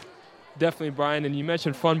sloppy. Definitely, Brian. And you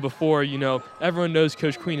mentioned fun before. Everyone knows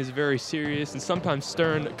Coach Queen is very serious and sometimes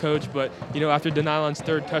stern coach, but, after Denilon's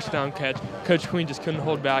 3rd touchdown catch, Coach Queen just couldn't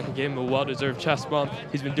hold back and gave him a well-deserved chest bump.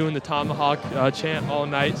 He's been doing the tomahawk chant all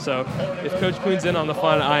night, so if Coach Queen's in on the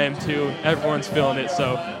fun, I am too. Everyone's feeling it,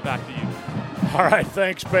 so back to you. All right,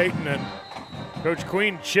 thanks, Peyton. And Coach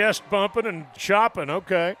Queen chest bumping and chopping,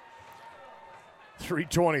 okay.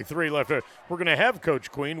 3:23 left. We're going to have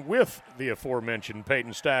Coach Queen with the aforementioned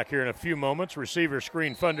Peyton Stack here in a few moments. Receiver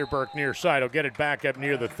screen, Funderburk near side. He'll get it back up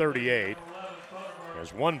near the 38.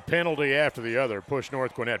 As one penalty after the other push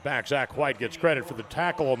North Gwinnett back. Zach White gets credit for the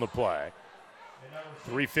tackle on the play.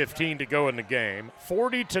 3:15 to go in the game.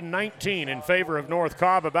 40-19 in favor of North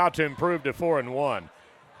Cobb, about to improve to 4-1.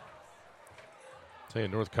 Tell you,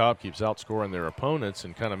 North Cobb keeps outscoring their opponents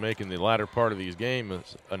and kind of making the latter part of these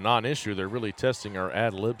games a non-issue. They're really testing our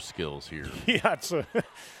ad-lib skills here. There's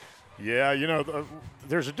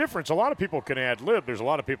a difference. A lot of people can ad-lib. There's a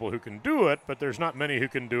lot of people who can do it, but there's not many who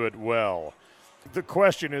can do it well. The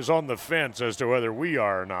question is on the fence as to whether we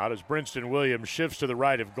are or not, as Brinston Williams shifts to the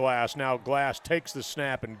right of Glass. Now Glass takes the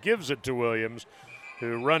snap and gives it to Williams,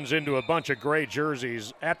 who runs into a bunch of gray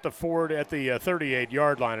jerseys at the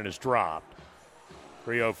 38-yard line and is dropped.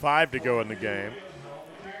 3:05 to go in the game.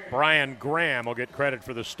 Brian Graham will get credit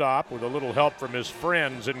for the stop with a little help from his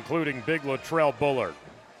friends, including Big Latrell Bullard.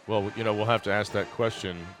 Well, we'll have to ask that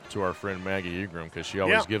question to our friend Maggie Egram because she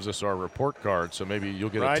always gives us our report card, so maybe you'll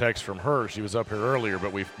get a text from her. She was up here earlier,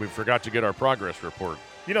 but we forgot to get our progress report.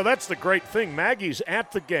 That's the great thing. Maggie's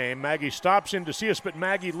at the game. Maggie stops in to see us, but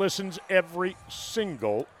Maggie listens every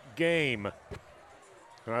single game.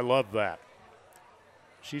 And I love that.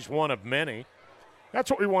 She's one of many That's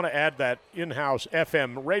what we want to add that in-house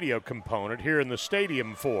FM radio component here in the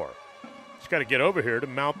stadium for. It's got to get over here to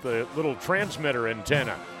mount the little transmitter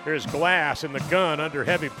antenna. Here's Glass in the gun under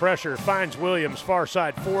heavy pressure, finds Williams far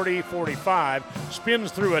side 40, 45,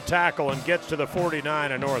 spins through a tackle and gets to the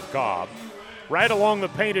 49 of North Cobb. Right along the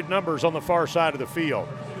painted numbers on the far side of the field.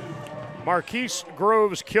 Marquise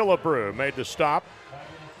Groves Killebrew made the stop.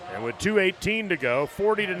 And with 2:18 to go,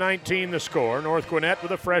 40-19 the score. North Gwinnett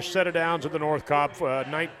with a fresh set of downs at the North Cobb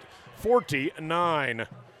 49.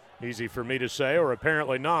 Easy for me to say, or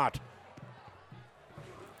apparently not.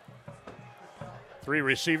 3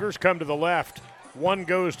 receivers come to the left. 1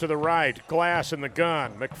 goes to the right. Glass in the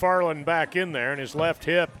gun. McFarland back in there in his left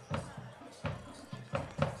hip.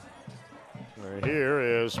 Here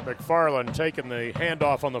is McFarland taking the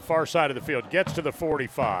handoff on the far side of the field. Gets to the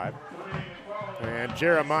 45. And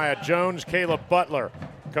Jeremiah Jones, Caleb Butler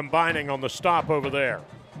combining on the stop over there.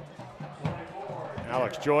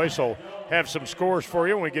 Alex Joyce will have some scores for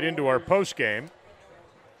you when we get into our post game.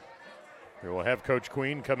 We will have Coach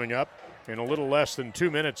Queen coming up in a little less than 2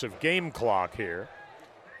 minutes of game clock here.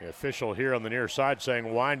 The official here on the near side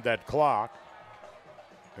saying wind that clock.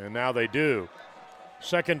 And now they do.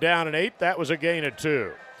 2nd down and 8. That was a gain of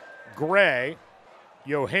 2. Gray,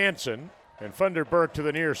 Johansson, and Funderburk to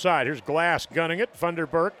the near side. Here's Glass gunning it.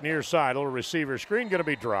 Funderburk near side. Little receiver screen going to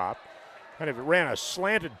be dropped. Kind of ran a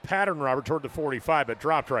slanted pattern, Robert, toward the 45, but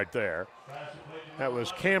dropped right there. That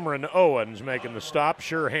was Cameron Owens making the stop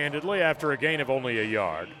sure-handedly after a gain of only a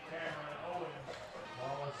yard.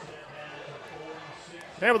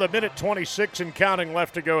 And with 1:26 and counting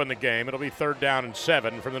left to go in the game, it'll be 3rd down and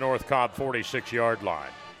 7 from the North Cobb 46-yard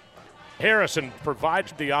line. Harrison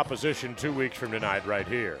provides the opposition 2 weeks from tonight right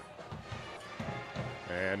here.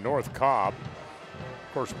 And North Cobb,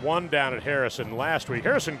 of course, won down at Harrison last week.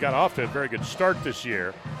 Harrison got off to a very good start this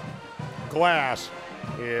year. Glass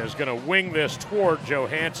is going to wing this toward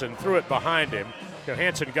Johansson, threw it behind him.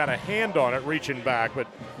 Johansson got a hand on it, reaching back, but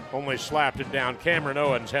only slapped it down. Cameron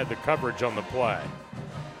Owens had the coverage on the play.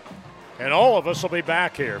 And all of us will be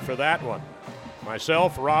back here for that one.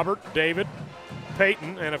 Myself, Robert, David,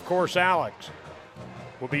 Peyton, and of course Alex.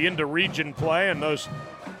 We'll be into region play, and those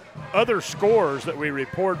other scores that we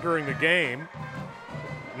report during the game,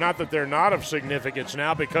 not that they're not of significance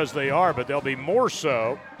now because they are, but they'll be more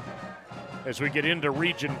so as we get into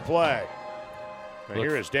region play. Now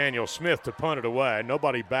here is Daniel Smith to punt it away.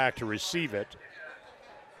 Nobody back to receive it.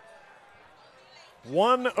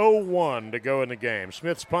 1:01 to go in the game.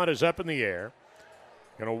 Smith's punt is up in the air.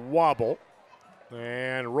 Going to wobble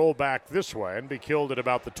and roll back this way and be killed at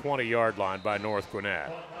about the 20-yard line by North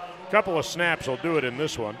Gwinnett. A couple of snaps will do it in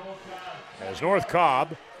this one, as North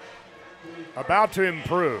Cobb about to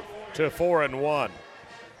improve to 4-1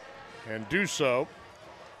 and do so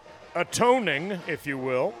atoning, if you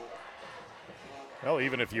will, well,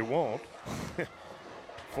 even if you won't,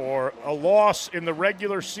 for a loss in the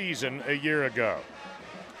regular season a year ago.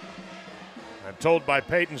 I'm told by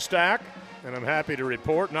Peyton Stack, and I'm happy to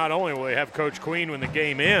report, not only will we have Coach Queen when the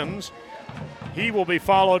game ends, he will be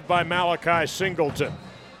followed by Malachi Singleton,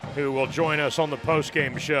 who will join us on the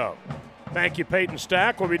postgame show. Thank you, Peyton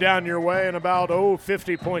Stack. We'll be down your way in about,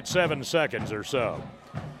 50.7 seconds or so.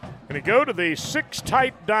 Going to go to the 6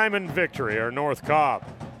 tight diamond victory, or North Cobb.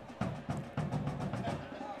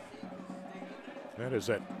 That is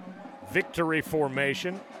that victory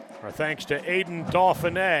formation. Our thanks to Aiden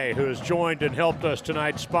Dauphiné, who has joined and helped us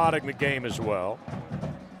tonight spotting the game as well.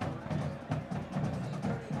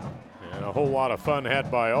 And a whole lot of fun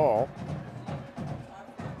had by all.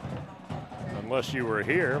 Unless you were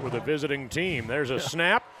here with a visiting team. There's a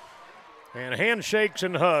snap, and handshakes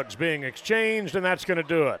and hugs being exchanged, and that's going to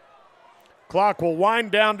do it. Clock will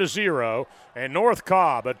wind down to 0, and North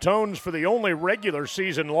Cobb atones for the only regular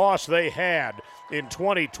season loss they had in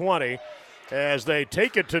 2020 as they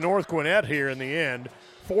take it to North Gwinnett here in the end,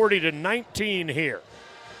 40-19 here.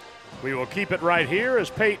 We will keep it right here as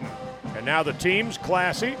Peyton. And now the teams,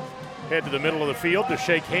 classy, head to the middle of the field to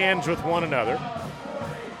shake hands with one another.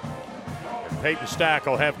 And Peyton Stack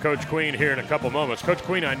will have Coach Queen here in a couple moments. Coach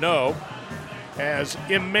Queen, I know, has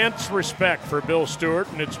immense respect for Bill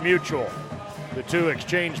Stewart, and it's mutual. The two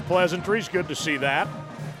exchange pleasantries. Good to see that.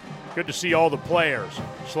 Good to see all the players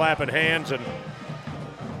slapping hands and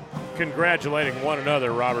congratulating one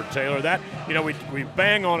another, Robert Taylor. That, we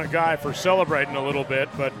bang on a guy for celebrating a little bit,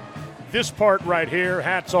 but this part right here,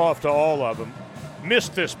 hats off to all of them.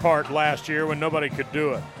 Missed this part last year when nobody could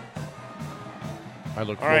do it. I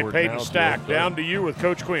look all forward right, Peyton now Stack, down to you with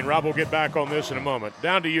Coach Queen. Rob will get back on this in a moment.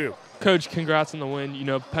 Down to you. Coach, congrats on the win.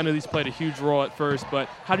 Penalties played a huge role at first, but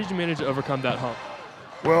how did you manage to overcome that hump?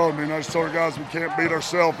 Well, I mean, I just told our guys we can't beat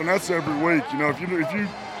ourselves, and that's every week. You know, if you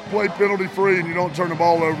play penalty-free and you don't turn the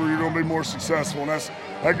ball over, you're going to be more successful, and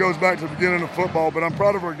that goes back to the beginning of football. But I'm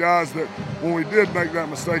proud of our guys that when we did make that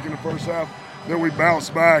mistake in the first half, that we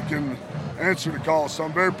bounced back and answered the call. So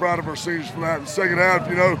I'm very proud of our seniors for that. In the second half,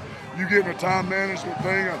 you know, you getting a time management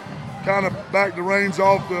thing, kind of backed the reins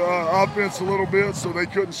off the offense a little bit so they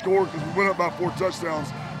couldn't score because we went up by 4 touchdowns.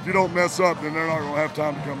 If you don't mess up, then they're not going to have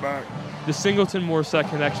time to come back. The Singleton-Morset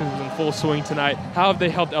connection was in full swing tonight. How have they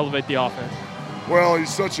helped elevate the offense? Well,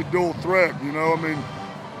 he's such a dual threat, you know. I mean,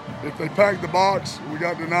 if they pack the box, we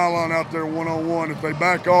got Denylon out there one-on-one. If they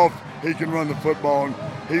back off, he can run the football.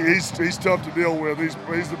 And he's tough to deal with.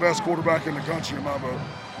 He's the best quarterback in the country in my book.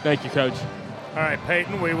 Thank you, Coach. All right,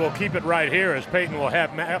 Peyton, we will keep it right here as Peyton will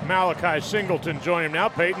have Malachi Singleton join him now.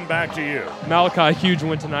 Peyton, back to you. Malachi, huge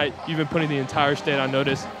win tonight. You've been putting the entire state on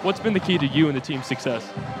notice. What's been the key to you and the team's success?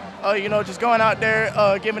 You know, just going out there,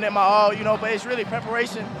 giving it my all, you know, but it's really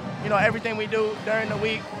preparation, you know, everything we do during the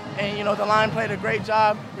week. And, you know, the line played a great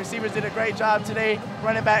job. Receivers did a great job today.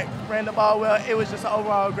 Running back ran the ball well. It was just an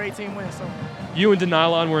overall great team win. So, you and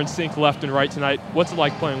Denylon were in sync left and right tonight. What's it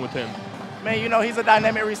like playing with him? Man, you know, he's a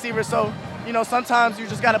dynamic receiver, so, you know, sometimes you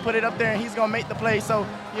just got to put it up there and he's going to make the play. So,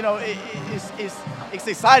 you know, it's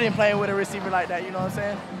exciting playing with a receiver like that, you know what I'm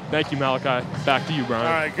saying? Thank you, Malachi. Back to you, Brian.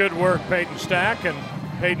 All right, good work, Peyton Stack. And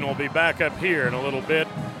Peyton will be back up here in a little bit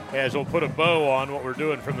as we'll put a bow on what we're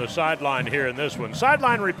doing from the sideline here in this one.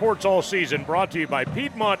 Sideline Reports all season brought to you by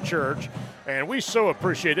Piedmont Church, and we so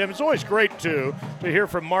appreciate them. It's always great, too, to hear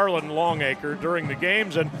from Marlon Longacre during the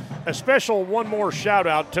games, and a special one more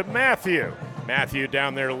shout-out to Matthew. Matthew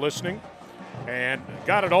down there listening, and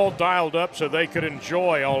got it all dialed up so they could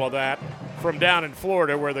enjoy all of that from down in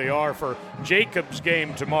Florida where they are for Jacob's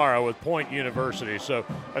game tomorrow with Point University. So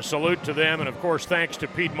a salute to them, and of course thanks to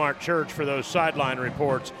Piedmont Church for those sideline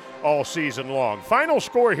reports all season long. Final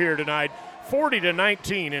score here tonight,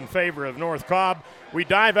 40-19 in favor of North Cobb. We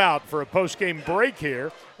dive out for a post-game break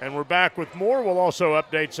here, and we're back with more. We'll also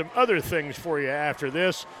update some other things for you after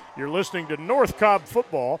this. You're listening to North Cobb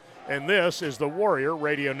Football, and this is the Warrior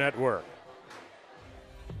Radio Network.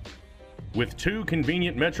 With 2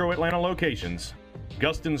 convenient Metro Atlanta locations,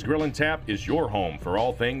 Guston's Grill and Tap is your home for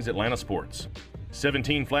all things Atlanta sports.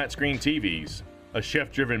 17 flat-screen TVs, a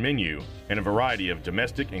chef-driven menu, and a variety of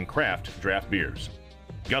domestic and craft draft beers.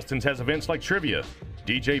 Guston's has events like trivia,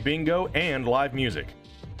 DJ bingo, and live music.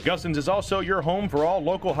 Guston's is also your home for all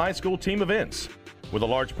local high school team events, with a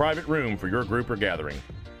large private room for your group or gathering.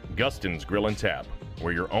 Guston's Grill and Tap,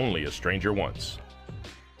 where you're only a stranger once.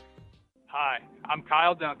 Hi, I'm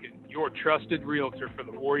Kyle Duncan, your trusted realtor for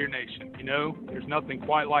the Warrior Nation. You know, there's nothing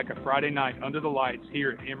quite like a Friday night under the lights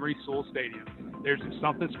here at Emory Sewell Stadium. There's just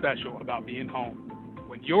something special about being home.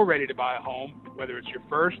 When you're ready to buy a home, whether it's your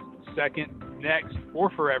first, second, next, or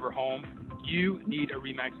forever home, you need a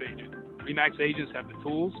RE/MAX agent. RE/MAX agents have the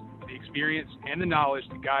tools, the experience, and the knowledge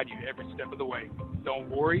to guide you every step of the way. Don't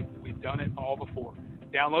worry, we've done it all before.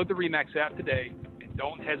 Download the RE/MAX app today.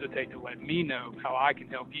 Don't hesitate to let me know how I can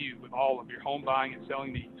help you with all of your home buying and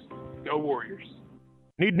selling needs. Go Warriors.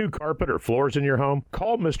 Need new carpet or floors in your home?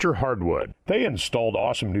 Call Mr. Hardwood. They installed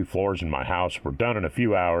awesome new floors in my house, were done in a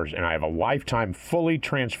few hours, and I have a lifetime fully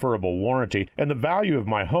transferable warranty, and the value of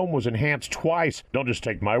my home was enhanced twice. Don't just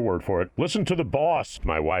take my word for it. Listen to the boss,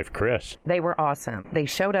 my wife, Chris. They were awesome. They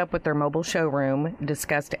showed up with their mobile showroom,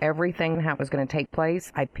 discussed everything, how it was going to take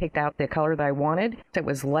place. I picked out the color that I wanted. It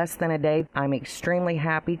was less than a day. I'm extremely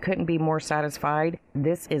happy. Couldn't be more satisfied.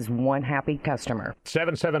 This is one happy customer.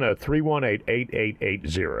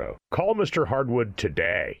 770-318-8880. Call Mr. Hardwood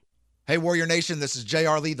today. Hey, Warrior Nation, this is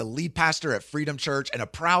J.R. Lee, the lead pastor at Freedom Church and a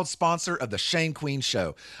proud sponsor of the Shane Queen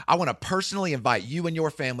Show. I want to personally invite you and your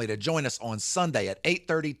family to join us on Sunday at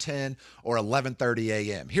 8:30, 10, or 11:30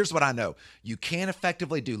 a.m. Here's what I know. You can't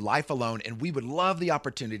effectively do life alone, and we would love the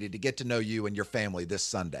opportunity to get to know you and your family this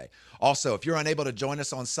Sunday. Also, if you're unable to join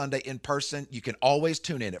us on Sunday in person, you can always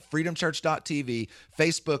tune in at freedomchurch.tv,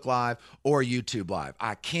 Facebook Live, or YouTube Live.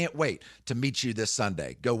 I can't wait to meet you this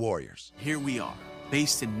Sunday. Go Warriors. Here we are,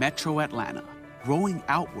 based in Metro Atlanta, growing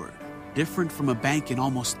outward, different from a bank in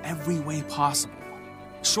almost every way possible.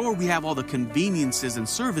 Sure, we have all the conveniences and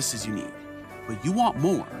services you need, but you want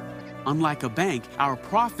more. Unlike a bank, our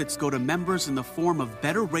profits go to members in the form of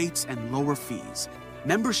better rates and lower fees.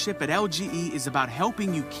 Membership at LGE is about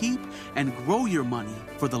helping you keep and grow your money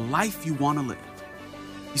for the life you want to live.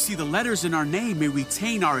 You see, the letters in our name may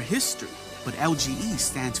retain our history, but LGE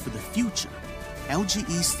stands for the future.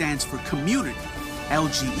 LGE stands for community.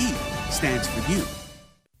 LGE stands for you.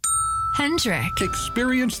 Hendrick.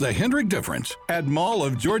 Experience the Hendrick difference at Mall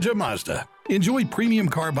of Georgia Mazda. Enjoy premium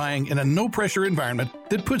car buying in a no-pressure environment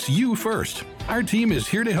that puts you first. Our team is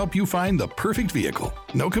here to help you find the perfect vehicle.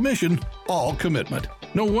 No commission, all commitment.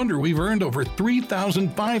 No wonder we've earned over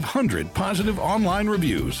 3,500 positive online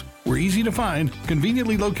reviews. We're easy to find,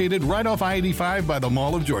 conveniently located right off I-85 by the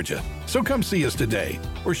Mall of Georgia. So come see us today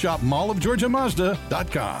or shop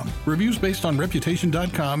mallofgeorgiamazda.com. Reviews based on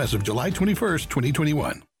reputation.com as of July 21st,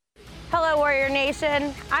 2021. Hello, Warrior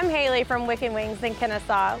Nation. I'm Haley from Wicked Wings in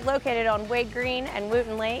Kennesaw, located on Wade Green and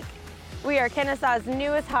Wooten Lake. We are Kennesaw's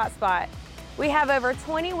newest hotspot. We have over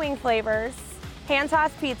 20 wing flavors,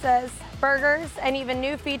 hand-tossed pizzas, burgers, and even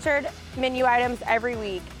new featured menu items every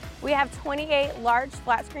week. We have 28 large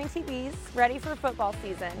flat-screen TVs ready for football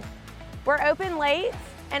season. We're open late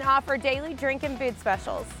and offer daily drink and food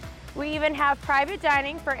specials. We even have private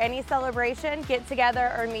dining for any celebration,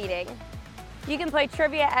 get-together, or meeting. You can play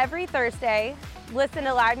trivia every Thursday, listen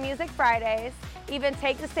to live music Fridays, even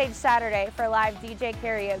take the stage Saturday for live DJ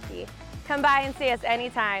karaoke. Come by and see us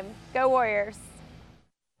anytime. Go Warriors!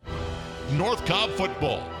 North Cobb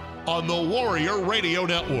football on the Warrior Radio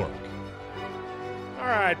Network. All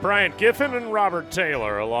right, Bryant Giffen and Robert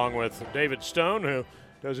Taylor, along with David Stone, who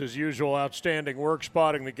does his usual outstanding work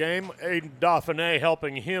spotting the game. Aiden Dauphiné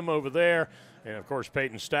helping him over there. And, of course,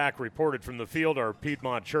 Peyton Stack reported from the field. Our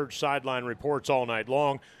Piedmont Church sideline reports all night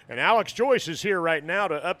long. And Alex Joyce is here right now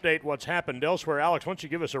to update what's happened elsewhere. Alex, why don't you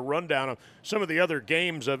give us a rundown of some of the other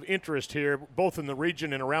games of interest here, both in the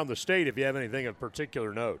region and around the state, if you have anything of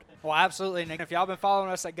particular note. Well, absolutely, Nick. If y'all been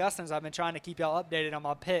following us at Gustin's, I've been trying to keep y'all updated on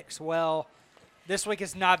my picks. Well, this week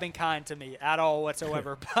has not been kind to me at all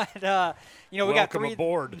whatsoever. But, we got Welcome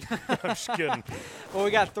aboard. I'm just kidding. Well, we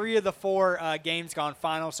got 3 of the 4 games gone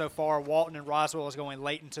final so far. Walton and Roswell is going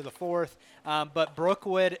late into the 4th. But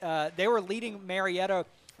Brookwood, they were leading Marietta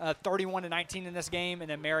 31-19 in this game, and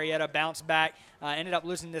then Marietta bounced back, ended up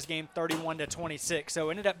losing this game 31-26. So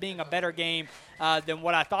it ended up being a better game than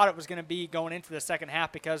what I thought it was going to be going into the second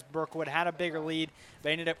half because Brookwood had a bigger lead.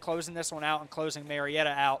 They ended up closing this one out and closing Marietta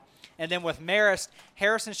out. And then with Marist,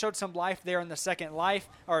 Harrison showed some life there in the second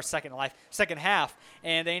half,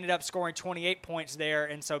 and they ended up scoring 28 points there.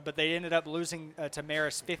 And so, but they ended up losing to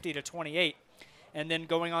Marist 50-28. And then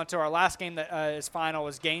going on to our last game that is final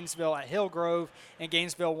is Gainesville at Hillgrove, and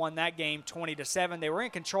Gainesville won that game 20-7. They were in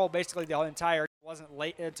control basically the entire. It wasn't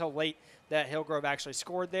late until late that Hillgrove actually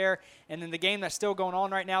scored there. And then the game that's still going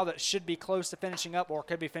on right now that should be close to finishing up or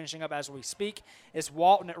could be finishing up as we speak is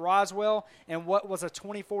Walton at Roswell. And what was a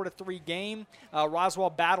 24-3 game, Roswell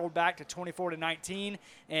battled back to 24-19,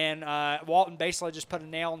 and Walton basically just put a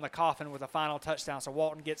nail in the coffin with a final touchdown. So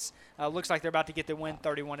Walton gets looks like they're about to get the win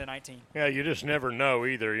 31-19. Yeah, you just never know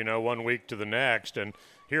either, one week to the next. And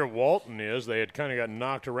here Walton they had kind of got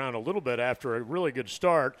knocked around a little bit after a really good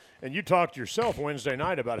start. And you talked yourself Wednesday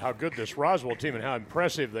night about how good this Roswell team and how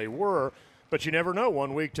impressive they were. But you never know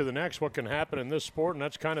one week to the next what can happen in this sport, and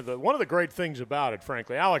that's kind of one of the great things about it,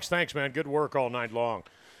 frankly. Alex, thanks, man. Good work all night long.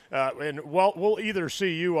 And we'll either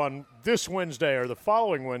see you on this Wednesday or the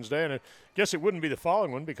following Wednesday, and I guess it wouldn't be the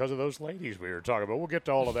following one because of those ladies we were talking about. We'll get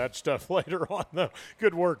to all of that stuff later on, though.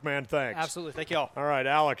 Good work, man. Thanks. Absolutely. Thank you all. All right,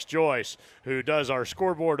 Alex Joyce, who does our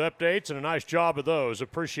scoreboard updates, and a nice job of those.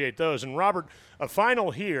 Appreciate those. And, Robert, a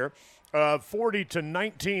final here,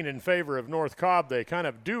 40-19 in favor of North Cobb. They kind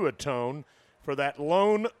of do atone for that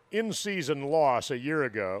lone in-season loss a year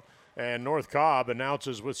ago, and North Cobb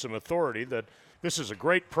announces with some authority that this is a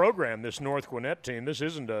great program, this North Gwinnett team. This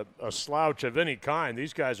isn't a slouch of any kind.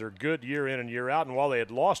 These guys are good year in and year out, and while they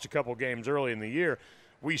had lost a couple games early in the year,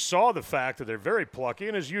 we saw the fact that they're very plucky,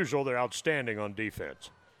 and as usual, they're outstanding on defense.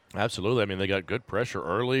 Absolutely. I mean, they got good pressure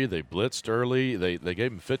early. They blitzed early. They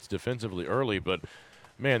gave them fits defensively early, but,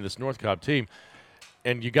 man, this North Cobb team,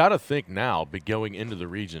 and you got to think now, going into the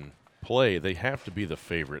region play, they have to be the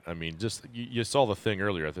favorite. I mean, just you saw the thing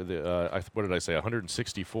earlier. What did I say,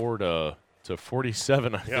 164 to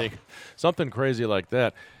 47, I think. Something crazy like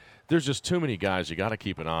that. There's just too many guys you got to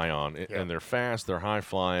keep an eye on, and they're fast, they're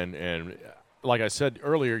high-flying, and like I said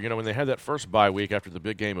earlier, when they had that first bye week after the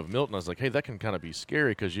big game of Milton, I was like, hey, that can kind of be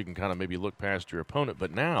scary because you can kind of maybe look past your opponent.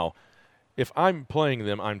 But now, if I'm playing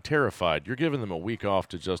them, I'm terrified. You're giving them a week off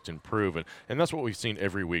to just improve, and that's what we've seen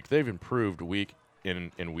every week. They've improved week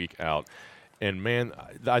in and week out. And, man,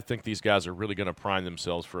 I think these guys are really going to prime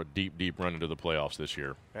themselves for a deep, deep run into the playoffs this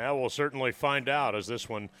year. Yeah, we'll certainly find out as this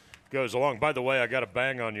one goes along. By the way, I got to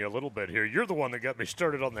bang on you a little bit here. You're the one that got me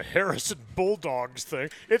started on the Harrison Bulldogs thing.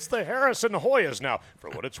 It's the Harrison Hoyas now.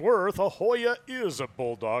 For what it's worth, a Hoya is a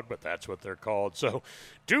Bulldog, but that's what they're called. So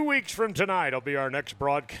 2 weeks from tonight will be our next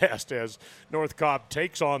broadcast as North Cobb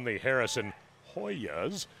takes on the Harrison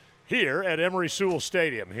Hoyas here at Emery Sewell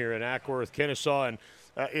Stadium here in Ackworth, Kennesaw. And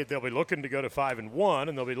they'll be looking to go to 5-1,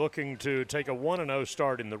 and they'll be looking to take a 1-0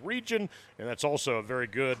 start in the region, and that's also a very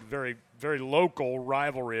good, very, very local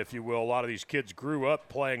rivalry, if you will. A lot of these kids grew up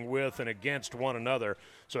playing with and against one another,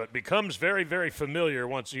 so it becomes very, very familiar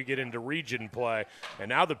once you get into region play. And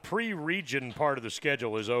now the pre-region part of the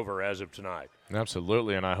schedule is over as of tonight.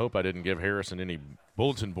 Absolutely, and I hope I didn't give Harrison any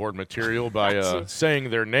bulletin board material by saying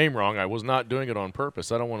their name wrong. I was not doing it on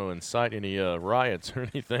purpose. I don't want to incite any riots or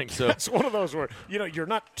anything. So that's one of those where, you're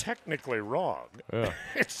not technically wrong. Yeah.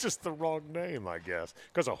 It's just the wrong name, I guess,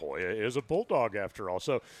 because a Hoya is a bulldog after all.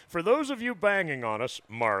 So for those of you banging on us,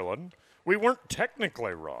 Marlon, we weren't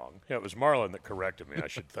technically wrong. Yeah, it was Marlon that corrected me. I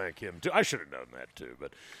should thank him, too. I should have known that, too.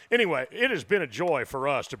 But anyway, it has been a joy for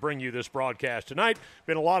us to bring you this broadcast tonight.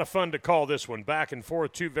 Been a lot of fun to call this one back and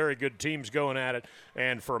forth. Two very good teams going at it.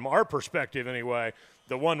 And from our perspective, anyway,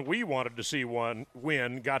 the one we wanted to see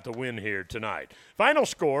win got the win here tonight. Final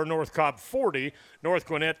score, North Cobb 40, North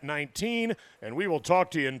Gwinnett 19, and we will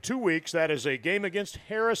talk to you in 2 weeks. That is a game against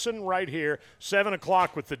Harrison right here, 7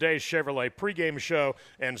 o'clock with the Days Chevrolet pregame show,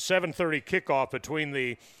 and 7:30 kickoff between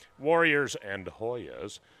the Warriors and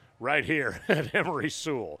Hoyas right here at Emery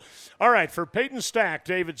Sewell. All right, for Peyton Stack,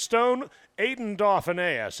 David Stone, Aiden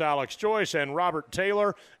Dauphineas, Alex Joyce, and Robert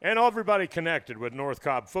Taylor, and everybody connected with North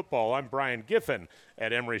Cobb football, I'm Brian Giffen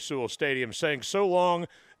at Emery Sewell Stadium saying so long.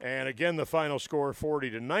 And again, the final score,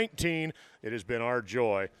 40-19. It has been our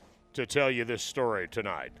joy to tell you this story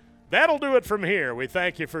tonight. That'll do it from here. We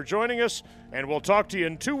thank you for joining us, and we'll talk to you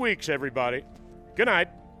in 2 weeks, everybody. Good night.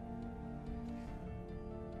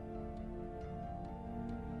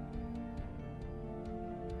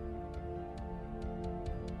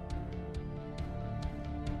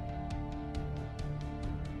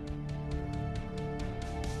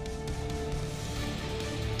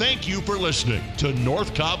 Thank you for listening to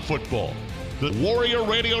North Cobb Football. The Warrior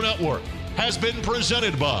Radio Network has been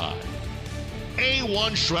presented by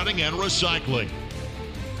A1 Shredding and Recycling,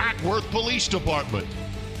 Ackworth Police Department,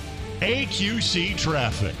 AQC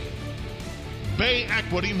Traffic, Bay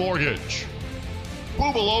Equity Mortgage,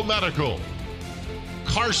 Bubalo Medical,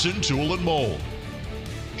 Carson Tool and Mold,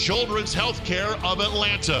 Children's Healthcare of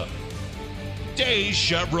Atlanta, Days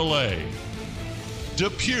Chevrolet,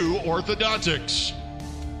 Depew Orthodontics,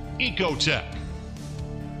 Ecotech,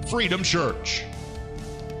 Freedom Church,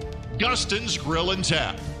 Guston's Grill and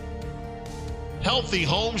Tap, Healthy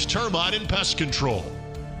Homes Termite and Pest Control,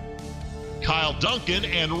 Kyle Duncan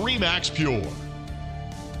and Remax Pure,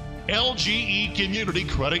 LGE Community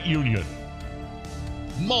Credit Union,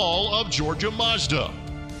 Mall of Georgia Mazda,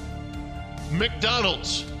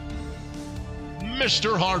 McDonald's,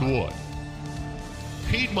 Mr. Hardwood,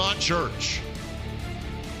 Piedmont Church,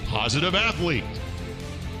 Positive Athlete,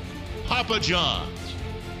 Papa John's,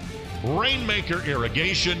 Rainmaker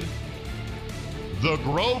Irrigation, The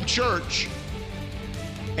Grove Church,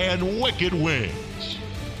 and Wicked Wings.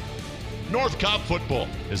 North Cobb Football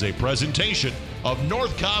is a presentation of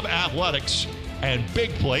North Cobb Athletics and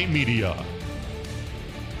Big Play Media.